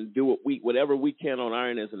and do whatever we can on our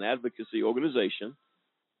end as an advocacy organization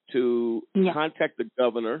to contact the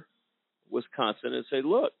governor, Wisconsin, and say,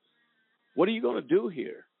 look, what are you going to do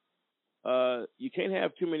here? You can't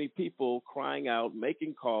have too many people crying out,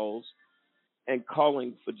 making calls, and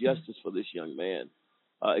calling for justice for this young man,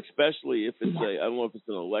 especially if it's I don't know if it's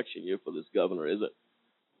an election year for this governor, is it?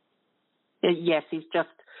 Yes, he's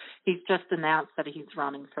just announced that he's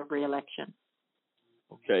running for re-election.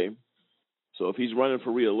 Okay. So if he's running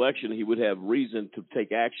for re-election, he would have reason to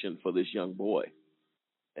take action for this young boy.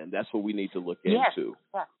 And that's what we need to look into.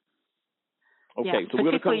 Yes. Okay, so we're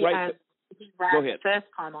going to come right he ran the first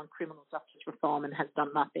time on criminal justice reform and has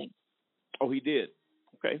done nothing. Oh, he did?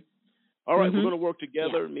 Okay. All right, we're going to work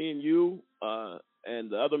together, me and you, and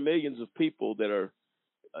the other millions of people that are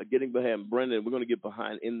getting behind Brendan. We're going to get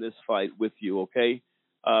behind in this fight with you, okay?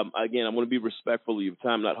 Again, I'm going to be respectful of your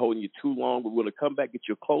time, not holding you too long. We're going to come back, get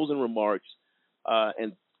your closing remarks,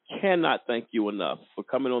 and cannot thank you enough for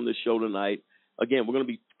coming on this show tonight. Again, we're going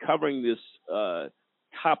to be covering this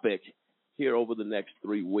topic here over the next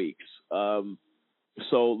 3 weeks.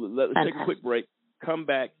 So let's take a quick break, come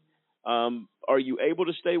back. Are you able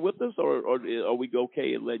to stay with us, or are we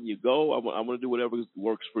okay in letting you go? I'm going to do whatever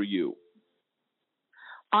works for you.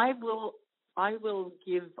 I will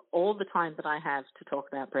give all the time that I have to talk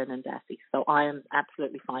about Brendan Dassey, so I am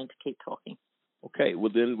absolutely fine to keep talking. Okay,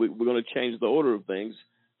 well then we're going to change the order of things.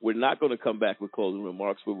 We're not going to come back with closing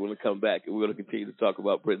remarks. We're going to come back and we're going to continue to talk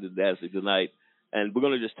about Brendan Dassey tonight. And we're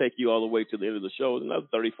going to just take you all the way to the end of the show, another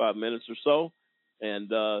 35 minutes or so.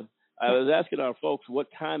 And I was asking our folks, what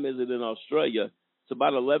time is it in Australia? It's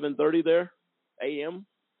about 11:30 there, a.m.?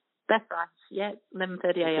 That's right. Yeah,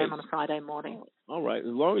 11:30 a.m. on a Friday morning. All right. As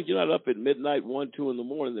long as you're not up at midnight, 1, 2 in the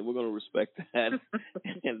morning, then we're going to respect that.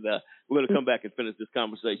 And we're going to come back and finish this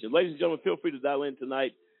conversation. Ladies and gentlemen, feel free to dial in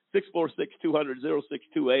tonight,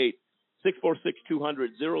 646-200-0628,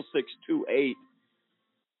 646-200-0628.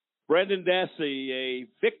 Brendan Dassey, a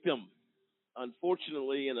victim,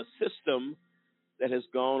 unfortunately, in a system that has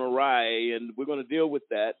gone awry, and we're going to deal with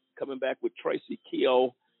that coming back with Tracy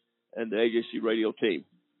Keogh and the AJC Radio team.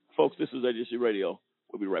 Folks, this is AJC Radio.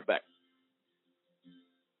 We'll be right back.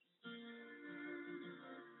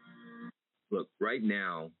 Look, right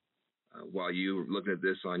now, while you're looking at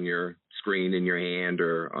this on your screen in your hand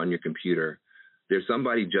or on your computer, there's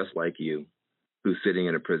somebody just like you who's sitting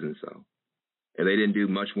in a prison cell. And they didn't do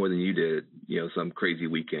much more than you did, some crazy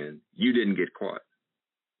weekend. You didn't get caught.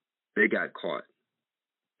 They got caught.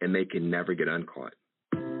 And they can never get uncaught.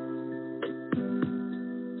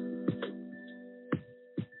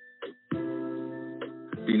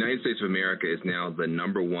 The United States of America is now the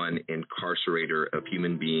number one incarcerator of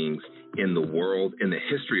human beings in the world, in the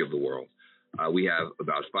history of the world. We have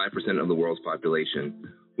about 5% of the world's population.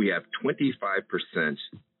 We have 25%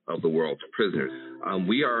 of the world's prisoners.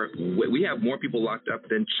 We have more people locked up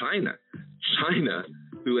than China. China,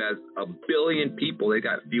 who has 1 billion people, they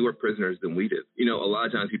got fewer prisoners than we do. You know, a lot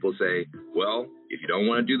of times people say, well, if you don't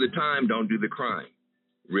want to do the time, don't do the crime.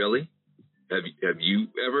 Really? Have you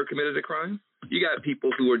ever committed a crime? You got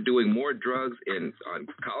people who are doing more drugs on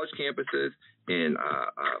college campuses, in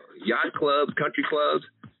yacht clubs, country clubs.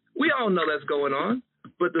 We all know that's going on,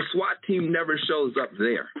 but the SWAT team never shows up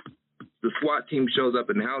there. The SWAT team shows up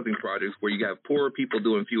in housing projects where you have poorer people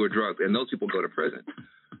doing fewer drugs, and those people go to prison.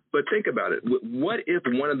 But think about it. What if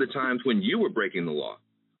one of the times when you were breaking the law,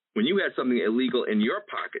 when you had something illegal in your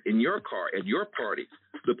pocket, in your car, at your party,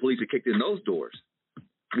 the police had kicked in those doors?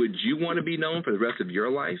 Would you want to be known for the rest of your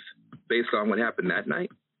life based on what happened that night?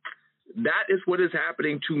 That is what is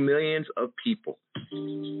happening to millions of people.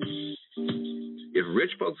 If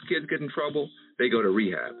rich folks' kids get in trouble, they go to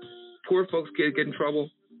rehab. Poor folks' kids get in trouble,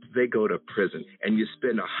 they go to prison. And you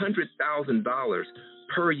spend $100,000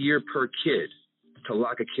 per year per kid to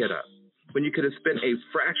lock a kid up, when you could have spent a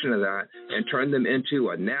fraction of that and turned them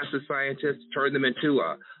into a NASA scientist, turned them into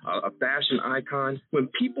a fashion icon. When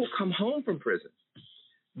people come home from prison,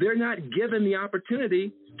 they're not given the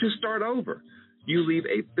opportunity to start over. You leave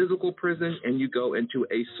a physical prison and you go into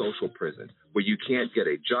a social prison where you can't get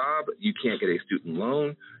a job, you can't get a student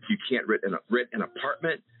loan, you can't rent an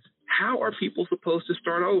apartment. How are people supposed to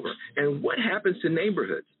start over? And what happens to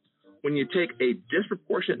neighborhoods when you take a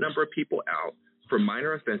disproportionate number of people out for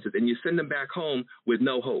minor offenses and you send them back home with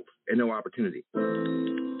no hope and no opportunity?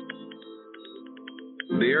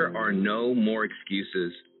 There are no more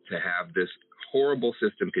excuses to have this horrible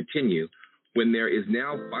system continue when there is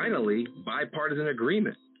now finally bipartisan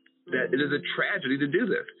agreement that it is a tragedy to do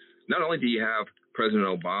this. Not only do you have President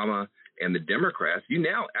Obama and the Democrats, you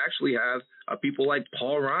now actually have people like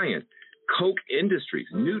Paul Ryan, Koch Industries,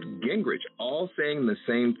 Newt Gingrich, all saying the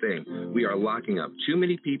same thing. We are locking up too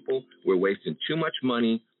many people. We're wasting too much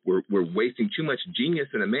money. We're wasting too much genius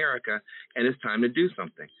in America, and it's time to do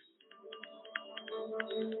something.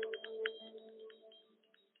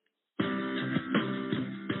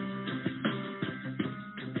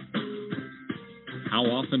 How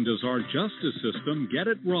often does our justice system get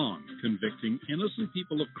it wrong, convicting innocent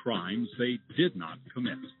people of crimes they did not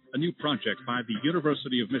commit? A new project by the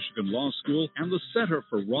University of Michigan Law School and the Center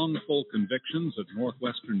for Wrongful Convictions at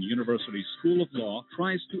Northwestern University School of Law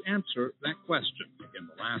tries to answer that question. In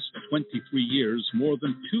the last 23 years, more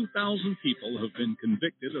than 2,000 people have been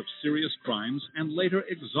convicted of serious crimes and later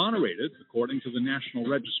exonerated, according to the National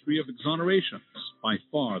Registry of Exonerations. By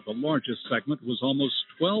far, the largest segment was almost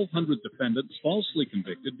 1,200 defendants falsely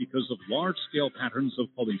convicted because of large-scale patterns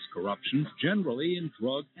of police corruption, generally in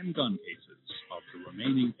drug and gun cases. Of the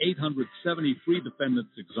remaining 873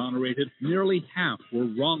 defendants exonerated, nearly half were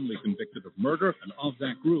wrongly convicted of murder, and of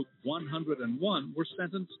that group, 101 were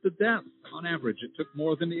sentenced to death. On average, it took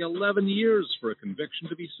more than 11 years for a conviction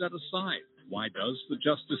to be set aside. Why does the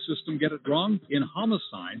justice system get it wrong? In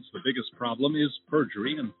homicides, the biggest problem is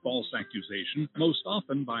perjury and false accusation, most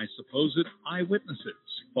often by supposed eyewitnesses.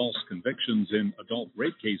 False convictions in adult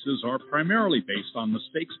rape cases are primarily based on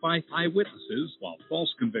mistakes by eyewitnesses, while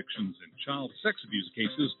false convictions in child sex abuse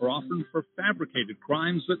cases are often for fabricated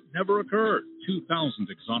crimes that never occurred. 2,000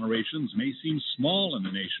 exonerations may seem small in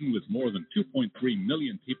a nation with more than 2.3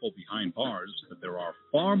 million people behind bars, but there are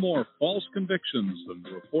far more false convictions than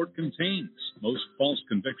the report contains. Most false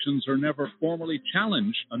convictions are never formally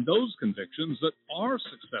challenged, and those convictions that are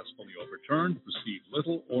successfully overturned receive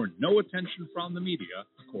little or no attention from the media,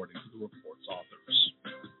 according to the report's authors.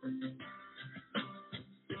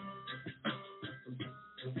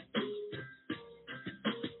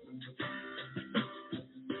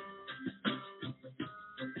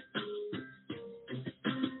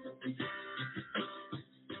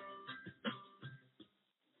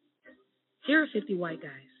 Here are 50 white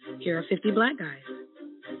guys. Here are 50 black guys.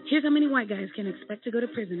 Here's how many white guys can expect to go to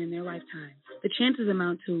prison in their lifetime. The chances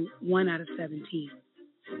amount to 1 out of 17.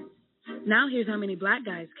 Now here's how many black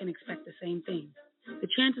guys can expect the same thing. The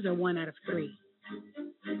chances are 1 out of 3.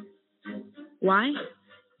 Why?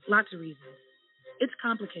 Lots of reasons. It's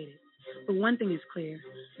complicated, but one thing is clear.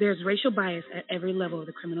 There's racial bias at every level of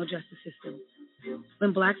the criminal justice system.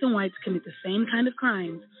 When blacks and whites commit the same kind of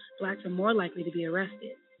crimes, blacks are more likely to be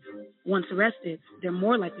arrested. Once arrested, they're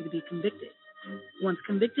more likely to be convicted. Once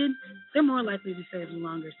convicted, they're more likely to serve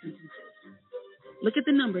longer sentences. Look at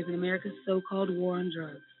the numbers in America's so-called war on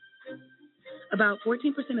drugs. About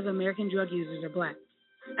 14% of American drug users are black.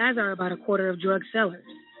 as are about a quarter of drug sellers.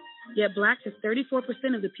 Yet blacks are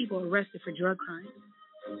 34% of the people arrested for drug crimes.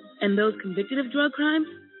 And those convicted of drug crimes,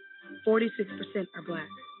 46% are black.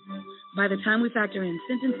 By the time we factor in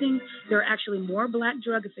sentencing, there are actually more black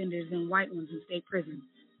drug offenders than white ones in state prisons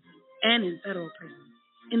and in federal prisons.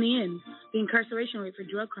 In the end, the incarceration rate for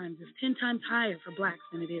drug crimes is 10 times higher for blacks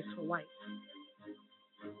than it is for whites.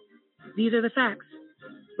 These are the facts.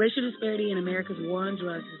 Racial disparity in America's war on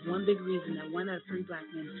drugs is one big reason that 1 out of 3 black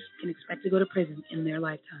men can expect to go to prison in their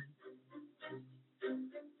lifetime.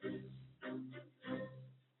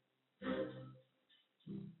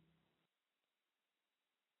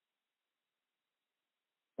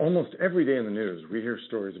 Almost every day in the news, we hear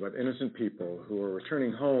stories about innocent people who are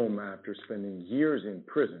returning home after spending years in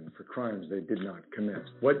prison for crimes they did not commit.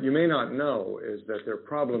 What you may not know is that their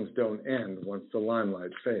problems don't end once the limelight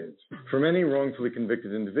fades. For many wrongfully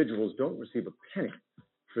convicted individuals don't receive a penny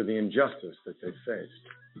for the injustice that they faced.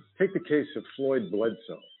 Take the case of Floyd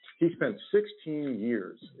Bledsoe. He spent 16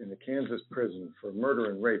 years in the Kansas prison for murder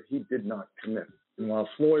and rape he did not commit. And while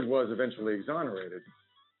Floyd was eventually exonerated,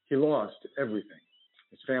 he lost everything.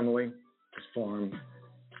 His family, his farm,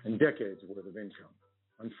 and decades worth of income.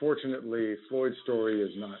 Unfortunately, Floyd's story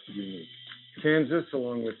is not unique. Kansas,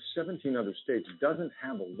 along with 17 other states, doesn't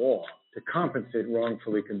have a law to compensate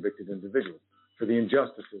wrongfully convicted individuals for the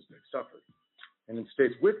injustices they've suffered. And in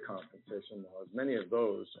states with compensation laws, many of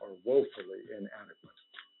those are woefully inadequate.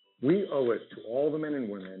 We owe it to all the men and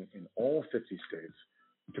women in all 50 states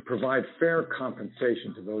to provide fair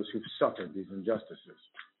compensation to those who've suffered these injustices.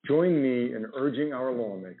 Join me in urging our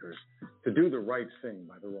lawmakers to do the right thing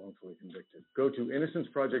by the wrongfully convicted. Go to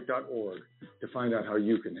innocenceproject.org to find out how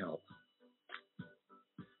you can help.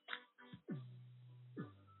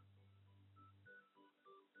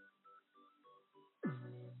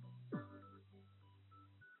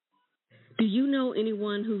 Do you know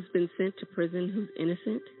anyone who's been sent to prison who's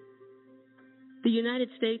innocent? The United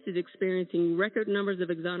States is experiencing record numbers of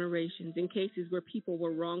exonerations in cases where people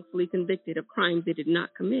were wrongfully convicted of crimes they did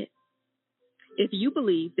not commit. If you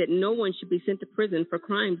believe that no one should be sent to prison for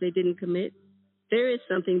crimes they didn't commit, there is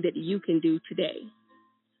something that you can do today.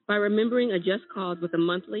 By remembering a just cause with a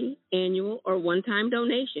monthly, annual, or one-time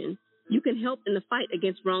donation, you can help in the fight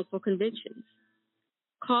against wrongful convictions.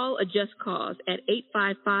 Call a just cause at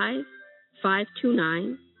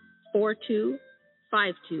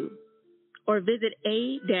 855-529-4252 or visit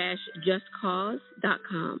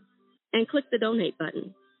a-justcause.com and click the donate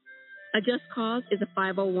button. A Just Cause is a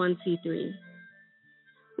 501c3.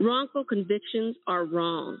 Wrongful convictions are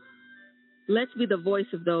wrong. Let's be the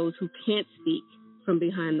voice of those who can't speak from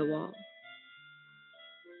behind the wall.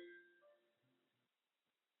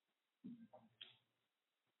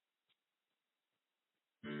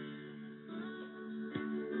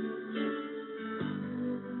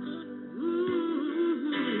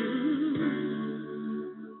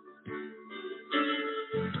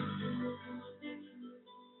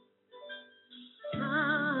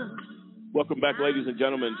 Welcome back, ladies and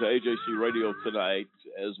gentlemen, to AJC Radio tonight.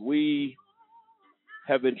 As we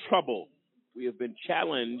have been troubled, we have been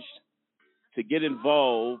challenged to get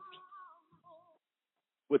involved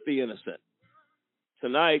with the innocent.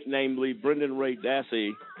 Tonight, namely, Brendan Ray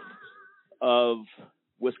Dassey of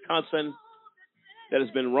Wisconsin, that has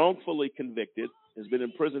been wrongfully convicted, has been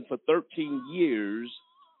in prison for 13 years.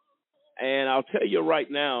 And I'll tell you right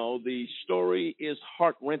now, the story is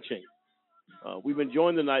heart-wrenching. We've been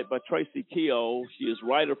joined tonight by Tracy Keogh. She is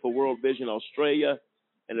writer for World Vision Australia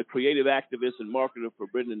and a creative activist and marketer for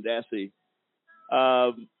Brendan Dassey.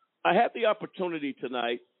 I had the opportunity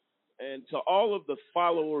tonight, and to all of the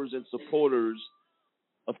followers and supporters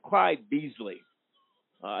of Clyde Beasley,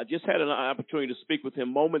 I just had an opportunity to speak with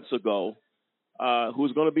him moments ago,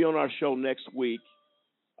 who's going to be on our show next week.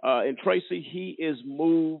 And Tracy, he is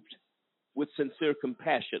moved with sincere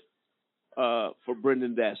compassion for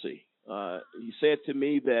Brendan Dassey. He said to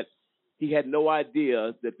me that he had no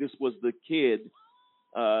idea that this was the kid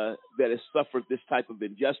that has suffered this type of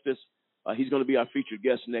injustice. He's going to be our featured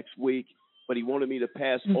guest next week, but he wanted me to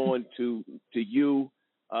pass on to you.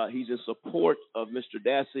 He's in support of Mr.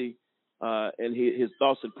 Dassey, and his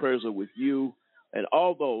thoughts and prayers are with you and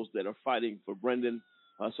all those that are fighting for Brendan.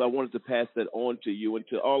 So I wanted to pass that on to you and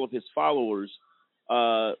to all of his followers.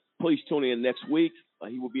 Please tune in next week.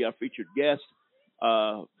 He will be our featured guest.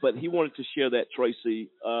 But he wanted to share that, Tracy.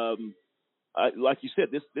 Like you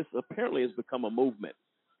said, this apparently has become a movement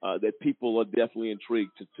that people are definitely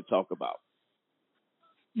intrigued to talk about.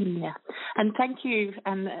 Yeah, and thank you,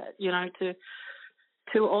 and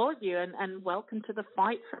to all of you, and welcome to the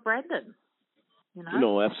fight for Brendan.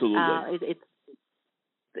 Absolutely.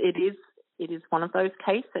 it is one of those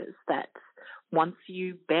cases that once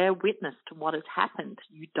you bear witness to what has happened,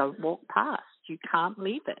 you don't walk past. You can't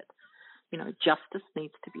leave it. Justice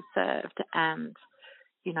needs to be served, and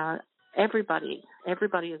everybody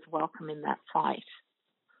is welcome in that fight.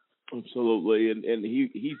 Absolutely, and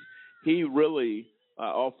he really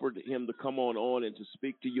offered him to come on and to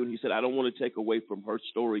speak to you, and he said, I don't want to take away from her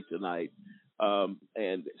story tonight,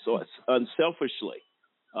 and so unselfishly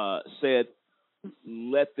said,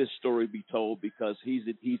 let this story be told, because he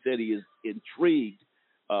said he is intrigued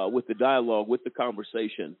with the dialogue, with the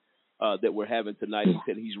conversation that we're having tonight. He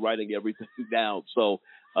said he's writing everything down. So,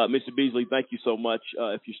 Mr. Beasley, thank you so much.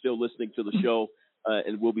 If you're still listening to the show,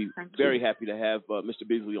 and we'll be very happy to have Mr.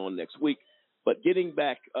 Beasley on next week. But getting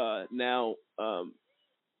back now,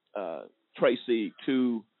 Tracy,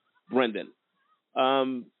 to Brendan.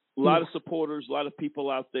 A lot of supporters, a lot of people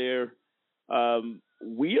out there.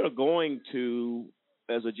 We are going to,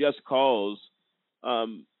 as a just cause,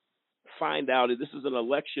 find out. This is an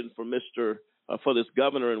election for this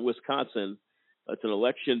governor in Wisconsin. It's an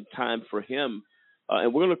election time for him,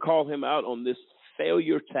 and we're going to call him out on this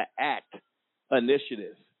failure to act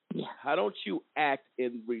initiative. Yeah. How don't you act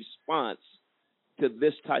in response to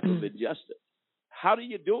this type of injustice? How do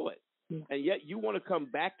you do it? And yet you want to come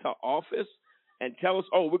back to office and tell us,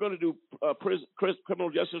 we're going to do criminal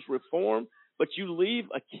justice reform, but you leave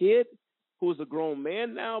a kid who is a grown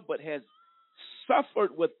man now but has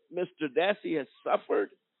suffered what Mr. Dassey has suffered,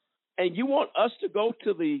 and you want us to go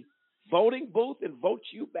to the voting booth and vote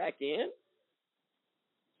you back in?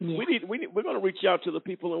 Yeah. We're going to reach out to the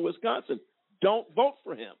people in Wisconsin. Don't vote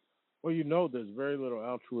for him. Well, there's very little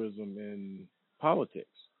altruism in politics.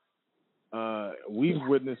 We've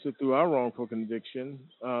witnessed it through our wrongful conviction.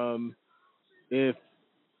 If,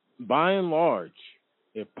 by and large,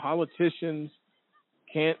 if politicians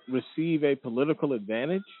can't receive a political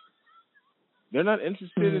advantage, they're not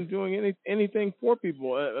interested in doing anything for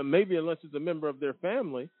people, maybe unless it's a member of their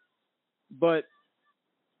family. But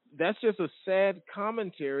that's just a sad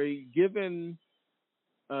commentary, given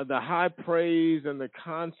the high praise and the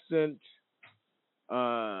constant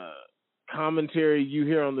commentary you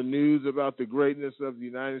hear on the news about the greatness of the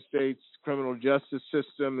United States criminal justice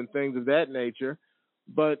system and things of that nature.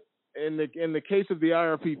 But in the case of the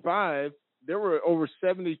IRP-5, there were over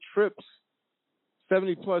 70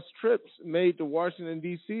 plus trips made to Washington,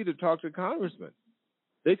 D.C. to talk to congressmen.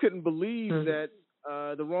 They couldn't believe that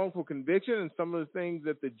the wrongful conviction and some of the things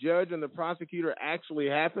that the judge and the prosecutor actually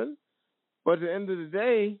happened. But at the end of the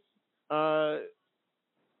day,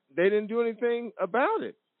 they didn't do anything about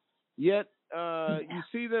it. Yet you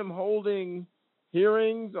see them holding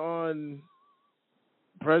hearings on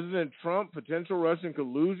President Trump, potential Russian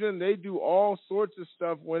collusion. They do all sorts of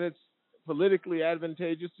stuff when it's politically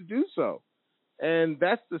advantageous to do so. And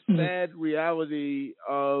that's the sad reality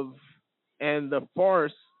and the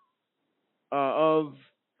farce of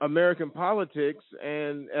American politics.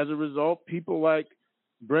 And as a result, people like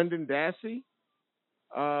Brendan Dassey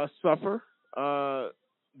suffer.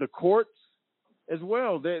 The courts as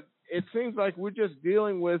well. That it seems like we're just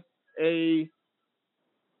dealing with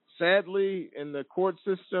sadly, in the court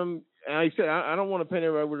system, and like I said, I don't want to paint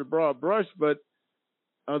everybody with a broad brush, but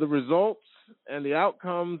the results and the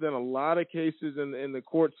outcomes in a lot of cases in the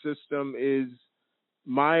court system is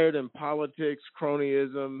mired in politics,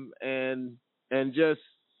 cronyism, and just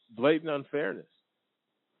blatant unfairness.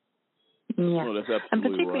 Yeah, well, that's absolutely and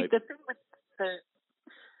particularly right. The thing with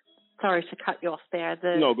sorry to cut you off there.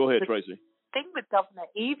 No, go ahead, Tracy. The thing with Governor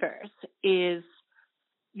Evers is,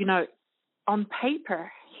 on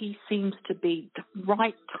paper, he seems to be the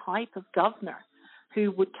right type of governor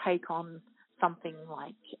who would take on something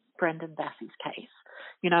like Brendan Dassey's case.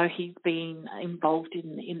 He's been involved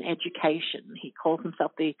in education. He calls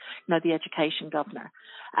himself the education governor.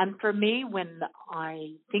 And for me, when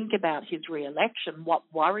I think about his re-election, what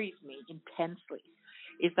worries me intensely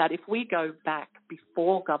is that if we go back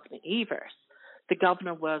before Governor Evers, the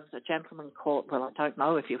governor was a gentleman called, well, I don't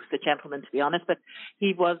know if he was a gentleman, to be honest, but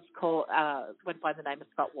he was called, went by the name of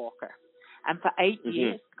Scott Walker. And for 8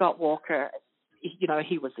 years, Scott Walker,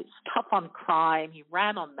 he was tough on crime. He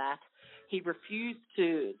ran on that. He refused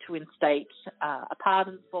to instate a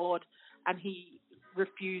pardons board, and he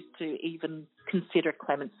refused to even consider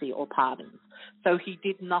clemency or pardons. So he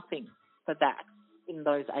did nothing for that in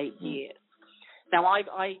those 8 years. Now,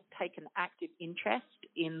 I take an active interest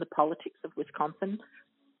in the politics of Wisconsin,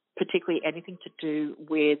 particularly anything to do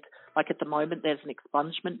with, like at the moment, there's an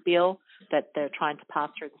expungement bill that they're trying to pass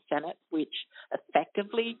through the Senate, which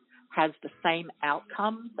effectively has the same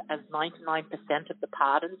outcomes as 99% of the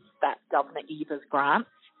pardons that Governor Evers grants.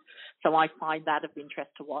 So I find that of interest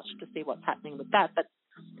to watch, to see what's happening with that, but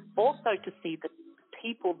also to see the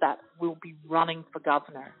people that will be running for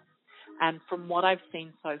governor. And from what I've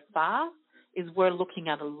seen so far is we're looking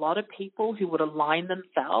at a lot of people who would align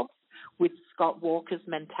themselves with Scott Walker's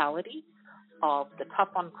mentality of the tough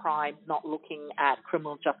on crime, not looking at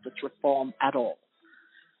criminal justice reform at all.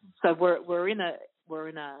 So we're in a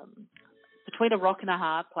between a rock and a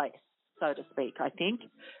hard place, so to speak. I think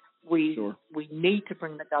we need to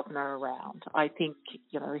bring the governor around. I think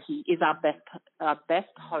he is our best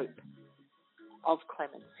hope of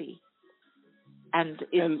clemency. And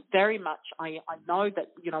it's very much, I know that,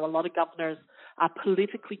 a lot of governors are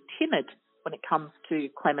politically timid when it comes to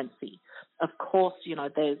clemency. Of course,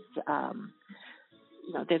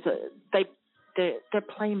 they're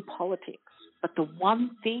playing politics. But the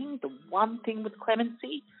one thing with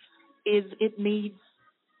clemency is it needs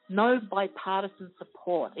no bipartisan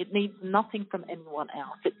support. It needs nothing from anyone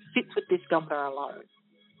else. It sits with this governor alone.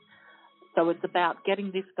 So it's about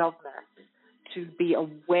getting this governor to be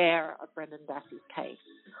aware of Brendan Dassey's case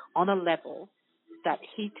on a level that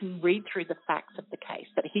he can read through the facts of the case,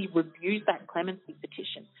 that he reviews that clemency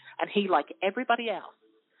petition, and he, like everybody else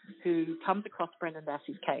who comes across Brendan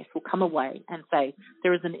Dassey's case, will come away and say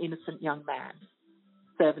there is an innocent young man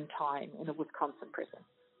serving time in a Wisconsin prison.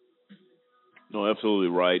 No, absolutely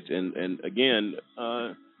right. And again,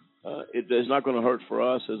 it's not going to hurt for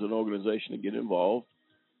us as an organization to get involved,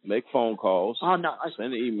 make phone calls,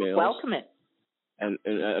 send emails. Welcome it. And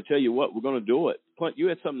I tell you what, we're going to do it. Clint, you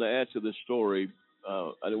had something to add to this story.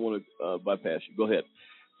 I didn't want to bypass you. Go ahead.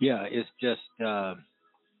 Yeah, it's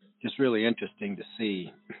just really interesting to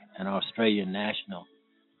see an Australian national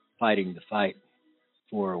fighting the fight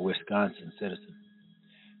for a Wisconsin citizen,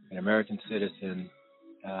 an American citizen,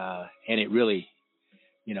 and it really,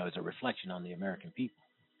 is a reflection on the American people.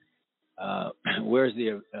 Where's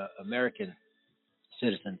the American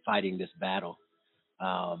citizen fighting this battle?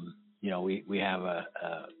 We have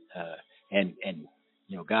and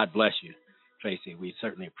God bless you, Tracy. We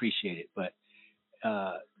certainly appreciate it. But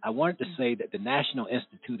I wanted to say that the National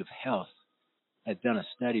Institute of Health had done a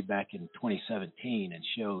study back in 2017 and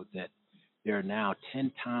showed that there are now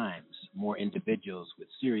 10 times more individuals with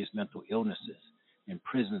serious mental illnesses in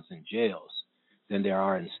prisons and jails than there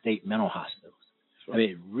are in state mental hospitals. Sure. I mean,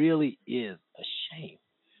 it really is a shame.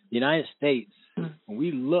 The United States, when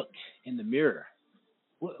we look in the mirror,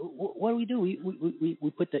 what do?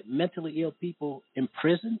 We put the mentally ill people in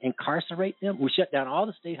prison, incarcerate them. We shut down all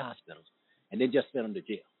the state hospitals and then just send them to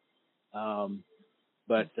jail.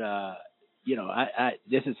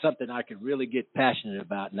 This is something I could really get passionate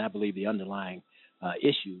about, and I believe the underlying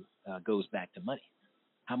issue goes back to money.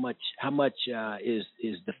 How much is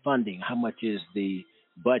the funding? How much is the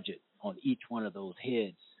budget on each one of those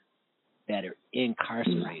heads that are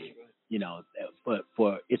incarcerated?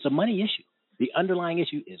 For it's a money issue. The underlying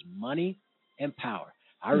issue is money and power.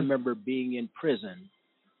 I remember being in prison,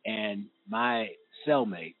 and my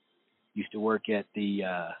cellmate used to work at the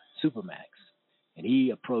Supermax, and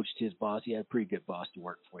he approached his boss. He had a pretty good boss to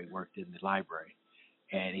work for. He worked in the library,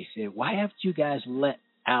 and he said, "Why haven't you guys let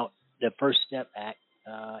out the First Step Act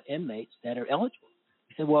inmates that are eligible?"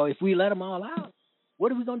 He said, "Well, if we let them all out,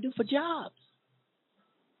 what are we going to do for jobs?"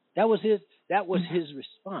 That was his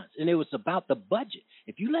response, and it was about the budget.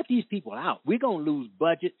 If you let these people out, we're going to lose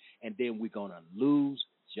budget, and then we're going to lose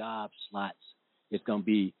job slots. It's going to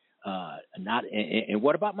be not. And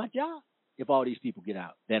what about my job if all these people get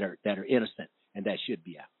out that are innocent and that should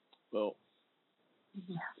be out? Well,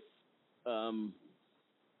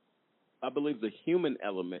 I believe the human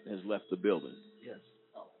element has left the building. Yes.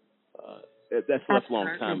 That's left a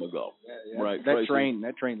long time ago, right? That train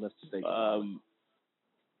left the station.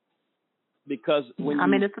 Because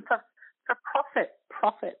it's a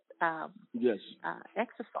profit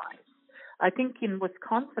exercise. I think in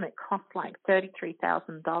Wisconsin it costs like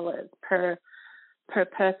 $33,000 per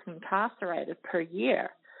person incarcerated per year.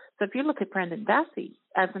 So if you look at Brendan Dassey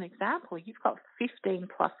as an example, you've got 15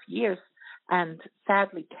 plus years and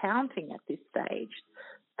sadly counting at this stage.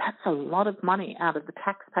 That's a lot of money out of the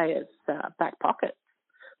taxpayers' back pockets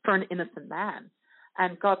for an innocent man.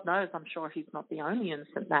 And God knows, I'm sure he's not the only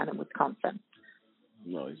innocent man in Wisconsin.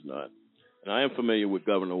 No, he's not. And I am familiar with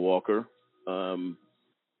Governor Walker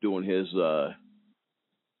doing his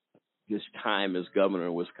time as governor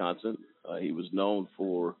in Wisconsin. He was known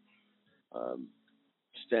for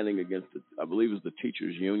standing against, I believe it was the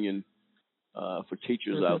teachers' union for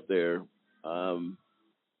teachers out there. And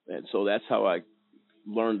so that's how I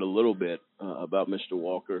learned a little bit about Mr.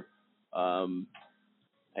 Walker.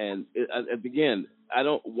 Again,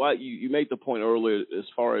 you made the point earlier as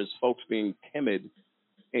far as folks being timid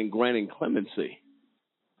in granting clemency.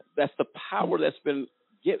 That's the power that's been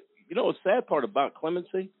given. You know, the sad part about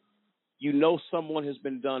clemency, you know someone has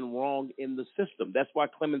been done wrong in the system. That's why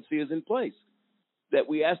clemency is in place. That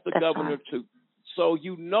we ask the governor to, so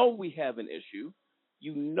you know we have an issue.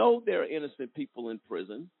 You know there are innocent people in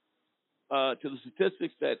prison. To the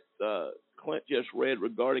statistics that Clint just read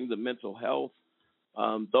regarding the mental health,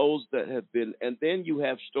 those that have been, and then you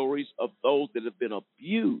have stories of those that have been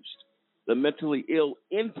abused, the mentally ill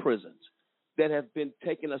in prisons, that have been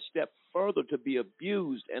taken a step further to be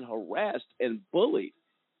abused and harassed and bullied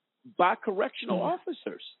by correctional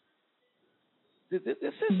officers. This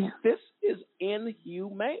is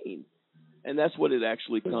inhumane, and that's what it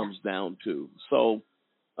actually comes down to. So,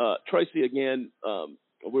 Tracy, again,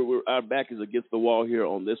 our back is against the wall here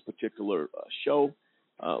on this particular show.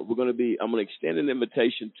 I'm going to extend an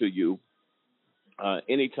invitation to you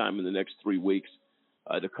anytime in the next 3 weeks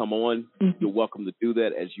to come on. You're welcome to do that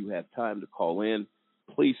as you have time to call in.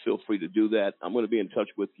 Please feel free to do that. I'm going to be in touch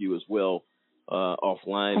with you as well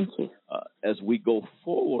offline as we go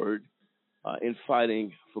forward in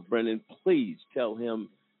fighting for Brendan. Please tell him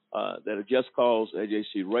that a Just Cause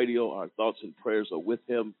AJC Radio, our thoughts and prayers are with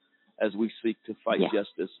him as we seek to fight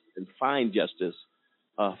justice and find justice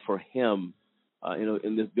for him,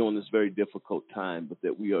 during this very difficult time. But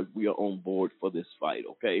that we are on board for this fight.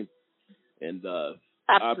 Okay, and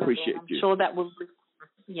I appreciate you. I'm sure that will.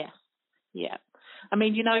 Yeah. I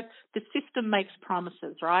mean, the system makes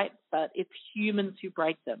promises, right? But it's humans who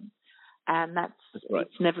break them. And that's right.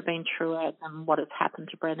 It's never been truer than what has happened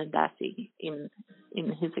to Brendan Dassey in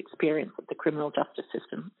his experience of the criminal justice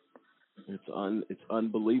system. It's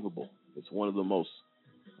unbelievable. It's one of the most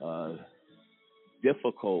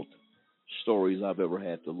difficult stories I've ever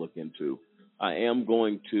had to look into. I am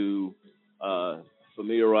going to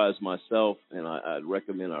familiarize myself, and I'd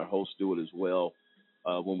recommend our host do it as well.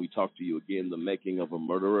 When we talk to you again, The Making of a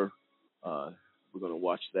Murderer. We're going to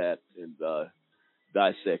watch that and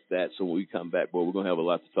dissect that. So when we come back, boy, we're going to have a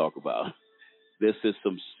lot to talk about. This is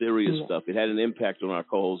some serious stuff. It had an impact on our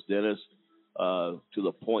co-host, Dennis, to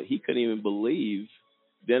the point he couldn't even believe,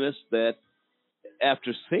 Dennis, that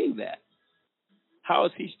after seeing that, how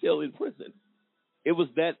is he still in prison? It was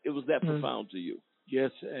that profound to you.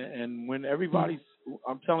 Yes, and when everybody's,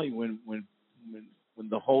 I'm telling you, when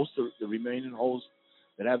the hosts, the remaining hosts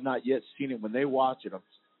that have not yet seen it, when they watch it,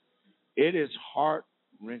 it is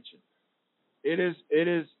heart-wrenching. It is.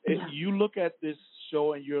 You look at this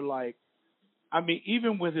show and you're like, I mean,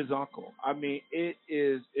 even with his uncle, I mean,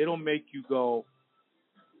 it'll make you go,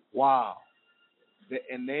 wow.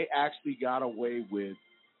 And they actually got away with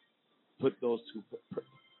put those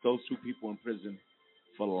two people in prison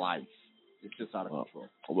for life. It's just out of control.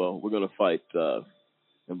 Well, we're going to fight, and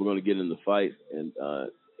we're going to get in the fight. And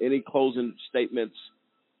any closing statements,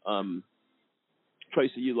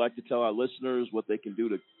 Tracy, you'd like to tell our listeners what they can do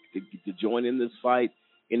to join in this fight?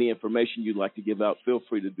 Any information you'd like to give out, feel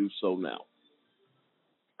free to do so now.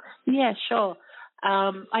 Yeah, sure.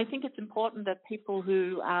 I think it's important that people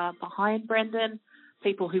who are behind Brendan,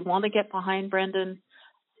 people who want to get behind Brendan,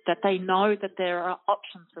 that they know that there are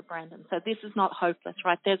options for Brendan. So this is not hopeless,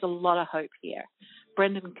 right? There's a lot of hope here.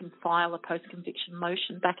 Brendan can file a post-conviction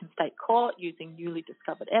motion back in state court using newly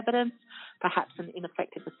discovered evidence, perhaps an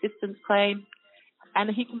ineffective assistance claim, and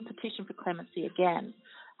he can petition for clemency again.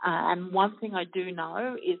 And one thing I do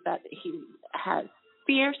know is that he has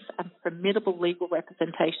fierce and formidable legal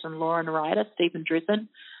representation, law and writer, Stephen Drizzen,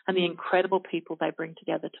 and the incredible people they bring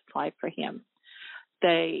together to fight for him.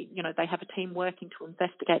 They have a team working to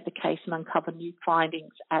investigate the case and uncover new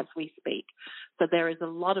findings as we speak. So there is a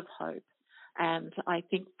lot of hope. And I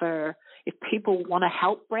think if people want to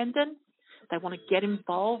help Brendan, they want to get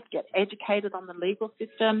involved, get educated on the legal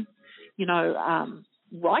system,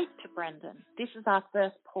 write to Brendan. This is our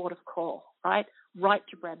first port of call, right? Write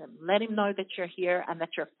to Brendan. Let him know that you're here and that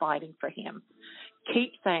you're fighting for him.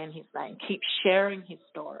 Keep saying his name. Keep sharing his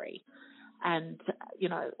story. And,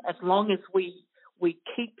 as long as we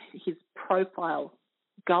keep his profile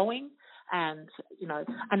going and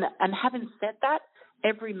having said that,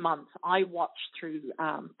 every month I watch through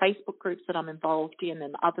Facebook groups that I'm involved in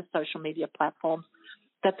and other social media platforms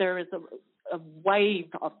that there is a wave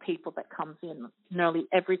of people that comes in nearly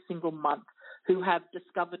every single month who have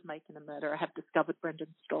discovered Making a Murderer, have discovered Brendan's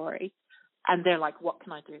story, and they're like, what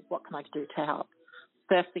can I do? What can I do to help?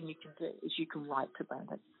 First thing you can do is you can write to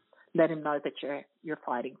Brendan. Let him know that you're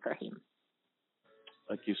fighting for him.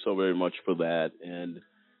 Thank you so very much for that. And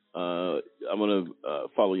I'm going to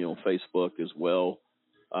follow you on Facebook as well.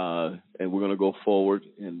 And we're going to go forward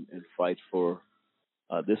and fight for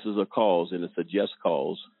this is a cause, and it's a just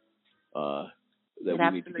cause. that we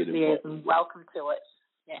need to get involved. It absolutely is, and welcome to it.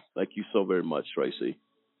 Yeah. Thank you so very much, Tracy,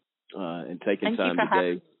 and taking time today.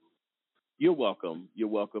 having me. You're welcome. You're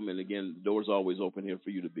welcome. And again, the door's always open here for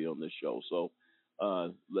you to be on this show. So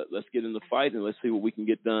let's get in the fight and let's see what we can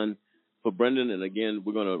get done for Brendan. And again,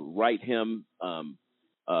 we're going to write him and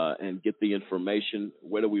get the information.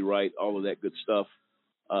 Where do we write? All of that good stuff.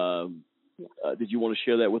 Did you want to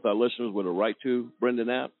share that with our listeners? Where to write to Brendan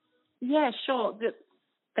at? Yeah, sure.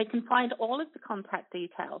 They can find all of the contact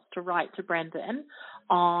details to write to Brendan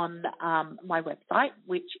on my website,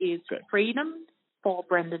 which is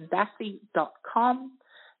freedomforbrendandassey.com.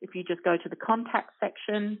 If you just go to the contact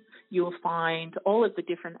section, you'll find all of the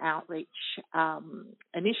different outreach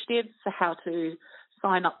initiatives, how to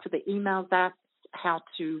sign up to the email apps, how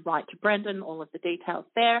to write to Brendan, all of the details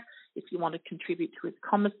there. If you want to contribute to his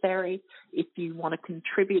commissary, if you want to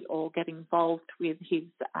contribute or get involved with his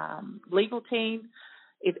legal team,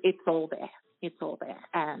 it's all there. It's all there.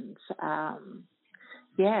 And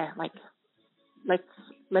let's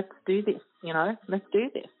do this. Let's do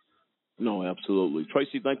this. No, absolutely.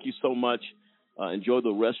 Tracy, thank you so much. Enjoy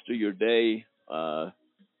the rest of your day.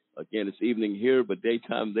 Again, it's evening here, but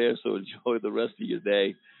daytime there, so enjoy the rest of your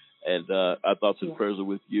day. And our thoughts and prayers are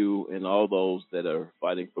with you and all those that are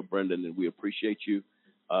fighting for Brendan, and we appreciate you.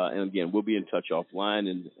 And again, we'll be in touch offline,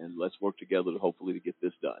 and let's work together to hopefully to get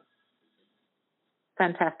this done.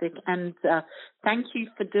 Fantastic. And thank you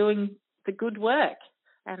for doing the good work,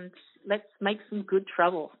 and let's make some good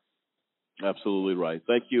trouble. Absolutely right.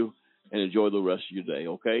 Thank you, and enjoy the rest of your day,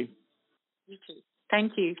 okay? You too.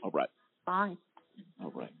 Thank you. All right. Bye.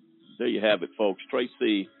 All right. There you have it, folks.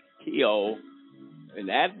 Tracy Keogh, an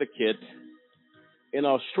advocate in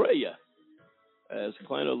Australia, as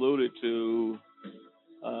Clint alluded to,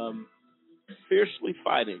 fiercely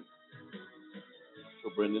fighting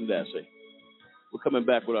for Brendan Dassey. We're coming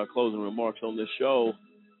back with our closing remarks on this show.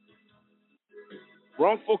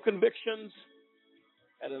 Wrongful convictions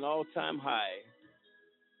at an all-time high,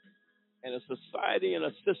 and a society and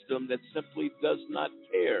a system that simply does not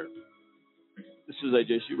care. This is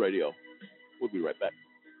AJC Radio. We'll be right back.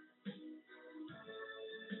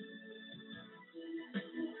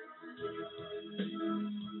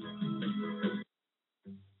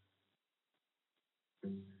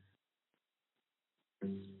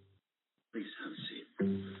 Please have a seat.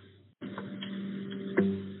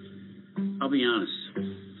 I'll be honest.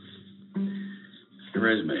 Your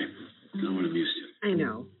resume, no one amused you. I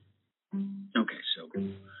know. Okay, so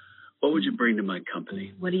what would you bring to my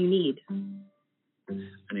company? What do you need?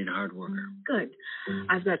 I need a hard worker. Good.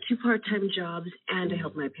 I've got 2 part-time jobs, and I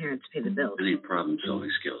help my parents pay the bills. I need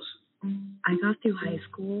problem-solving skills. I got through high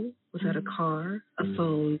school without a car, a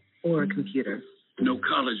phone, or a computer. No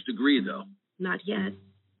college degree, though. Not yet,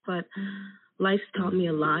 but life's taught me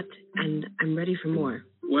a lot, and I'm ready for more.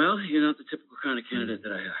 Well, you're not the typical kind of candidate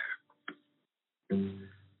that I hire.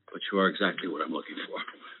 But you are exactly what I'm looking for.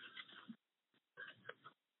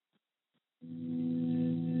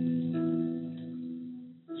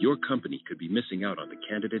 Your company could be missing out on the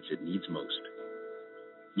candidates it needs most.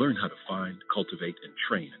 Learn how to find, cultivate, and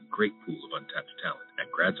train a great pool of untapped talent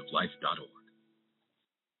at gradsoflife.org.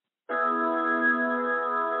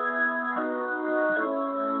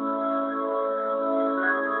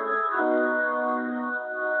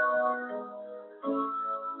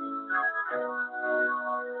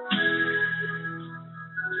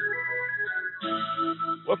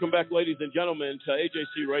 Welcome back, ladies and gentlemen, to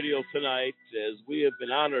AJC Radio tonight, as we have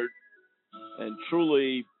been honored and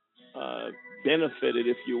truly benefited,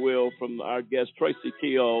 if you will, from our guest, Tracy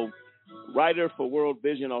Keogh, writer for World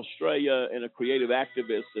Vision Australia and a creative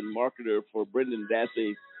activist and marketer for Brendan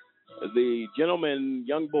Dassey. The gentleman,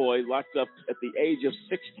 young boy, locked up at the age of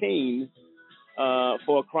 16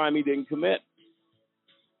 for a crime he didn't commit.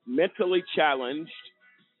 Mentally challenged,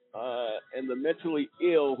 and the mentally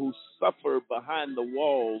ill who suffer behind the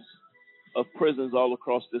walls of prisons all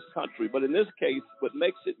across this country. But in this case, what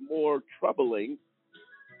makes it more troubling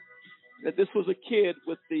that this was a kid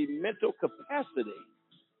with the mental capacity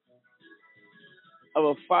of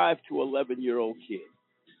a 5 to 11-year-old kid.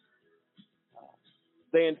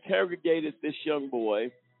 They interrogated this young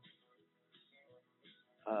boy,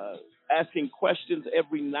 asking questions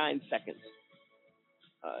every 9 seconds.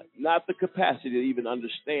 Not the capacity to even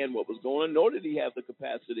understand what was going on, nor did he have the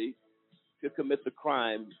capacity to commit the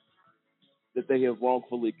crime that they have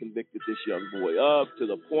wrongfully convicted this young boy of, to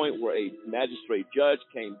the point where a magistrate judge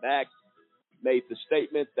came back, made the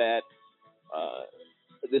statement that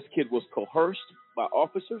this kid was coerced by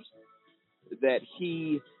officers, that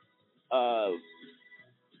his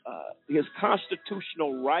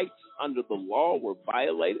constitutional rights under the law were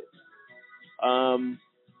violated,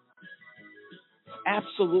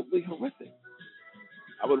 Absolutely horrific.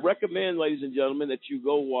 I would recommend, ladies and gentlemen, that you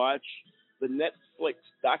go watch the Netflix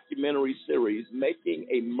documentary series "Making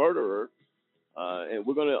a Murderer," and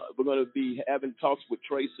we're gonna be having talks with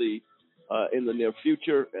Tracy in the near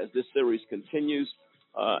future as this series continues.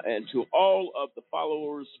 And to all of the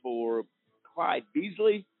followers for Clyde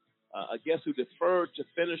Beasley, a guest who deferred to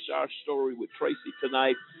finish our story with Tracy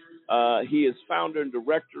tonight. He is founder and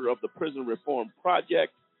director of the Prison Reform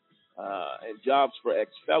Project and Jobs for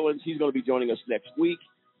Ex-Felons. He's going to be joining us next week.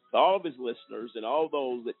 To all of his listeners and all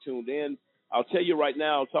those that tuned in, I'll tell you right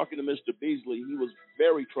now, talking to Mr. Beasley, he was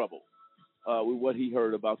very troubled with what he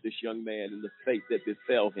heard about this young man and the fate that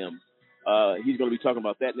befell him. He's going to be talking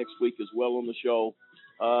about that next week as well on the show.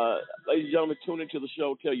 Ladies and gentlemen, tune into the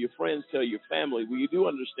show. Tell your friends, tell your family. We do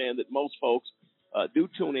understand that most folks do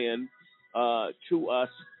tune in to us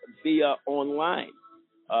via online.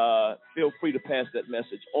 Feel free to pass that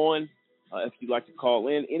message on. If you'd like to call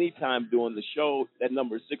in anytime during the show, that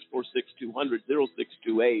number is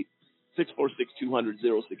 646-200-0628,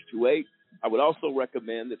 646-200-0628. I would also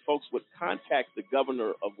recommend that folks would contact the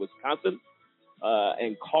governor of Wisconsin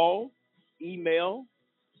and call, email,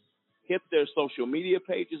 hit their social media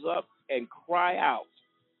pages up, and cry out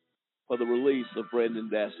for the release of Brendan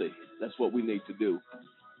Dassey. That's what we need to do.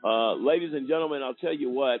 Ladies and gentlemen, I'll tell you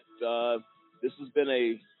what, this has been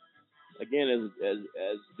again,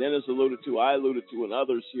 as Dennis alluded to, I alluded to, and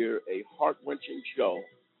others here, a heart-wrenching show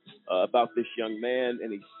about this young man.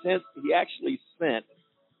 And he actually sent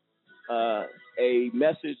a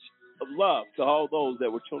message of love to all those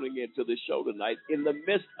that were tuning into this show tonight in the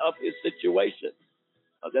midst of his situation.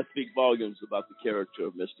 That speaks volumes about the character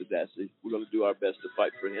of Mr. Dassey. We're going to do our best to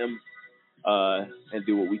fight for him and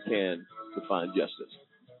do what we can to find justice.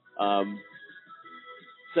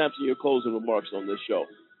 Samson, your closing remarks on this show.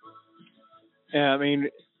 Yeah, I mean,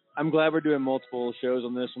 I'm glad we're doing multiple shows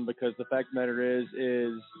on this one because the fact of the matter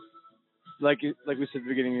is like we said at the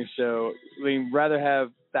beginning of the show, we'd rather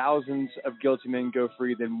have thousands of guilty men go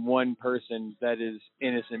free than one person that is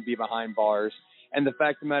innocent be behind bars. And the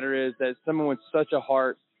fact of the matter is that someone with such a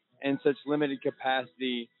heart and such limited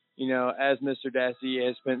capacity, as Mr. Dassey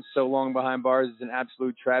has spent so long behind bars, is an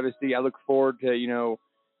absolute travesty. I look forward to,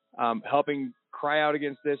 helping cry out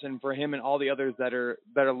against this, and for him and all the others that are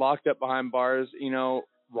locked up behind bars,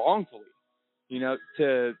 wrongfully,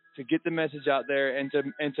 to get the message out there and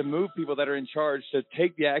to move people that are in charge to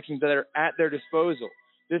take the actions that are at their disposal.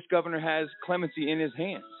 This governor has clemency in his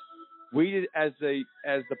hands. We, as the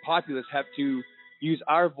populace, have to use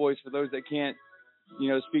our voice for those that can't,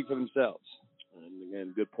 speak for themselves. And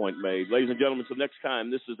again, good point made. Ladies and gentlemen, until next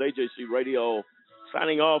time, this is AJC Radio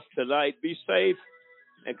signing off tonight. Be safe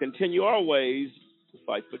and continue our ways to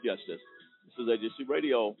fight for justice. This is AJC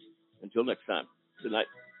Radio. Until next time. Good night.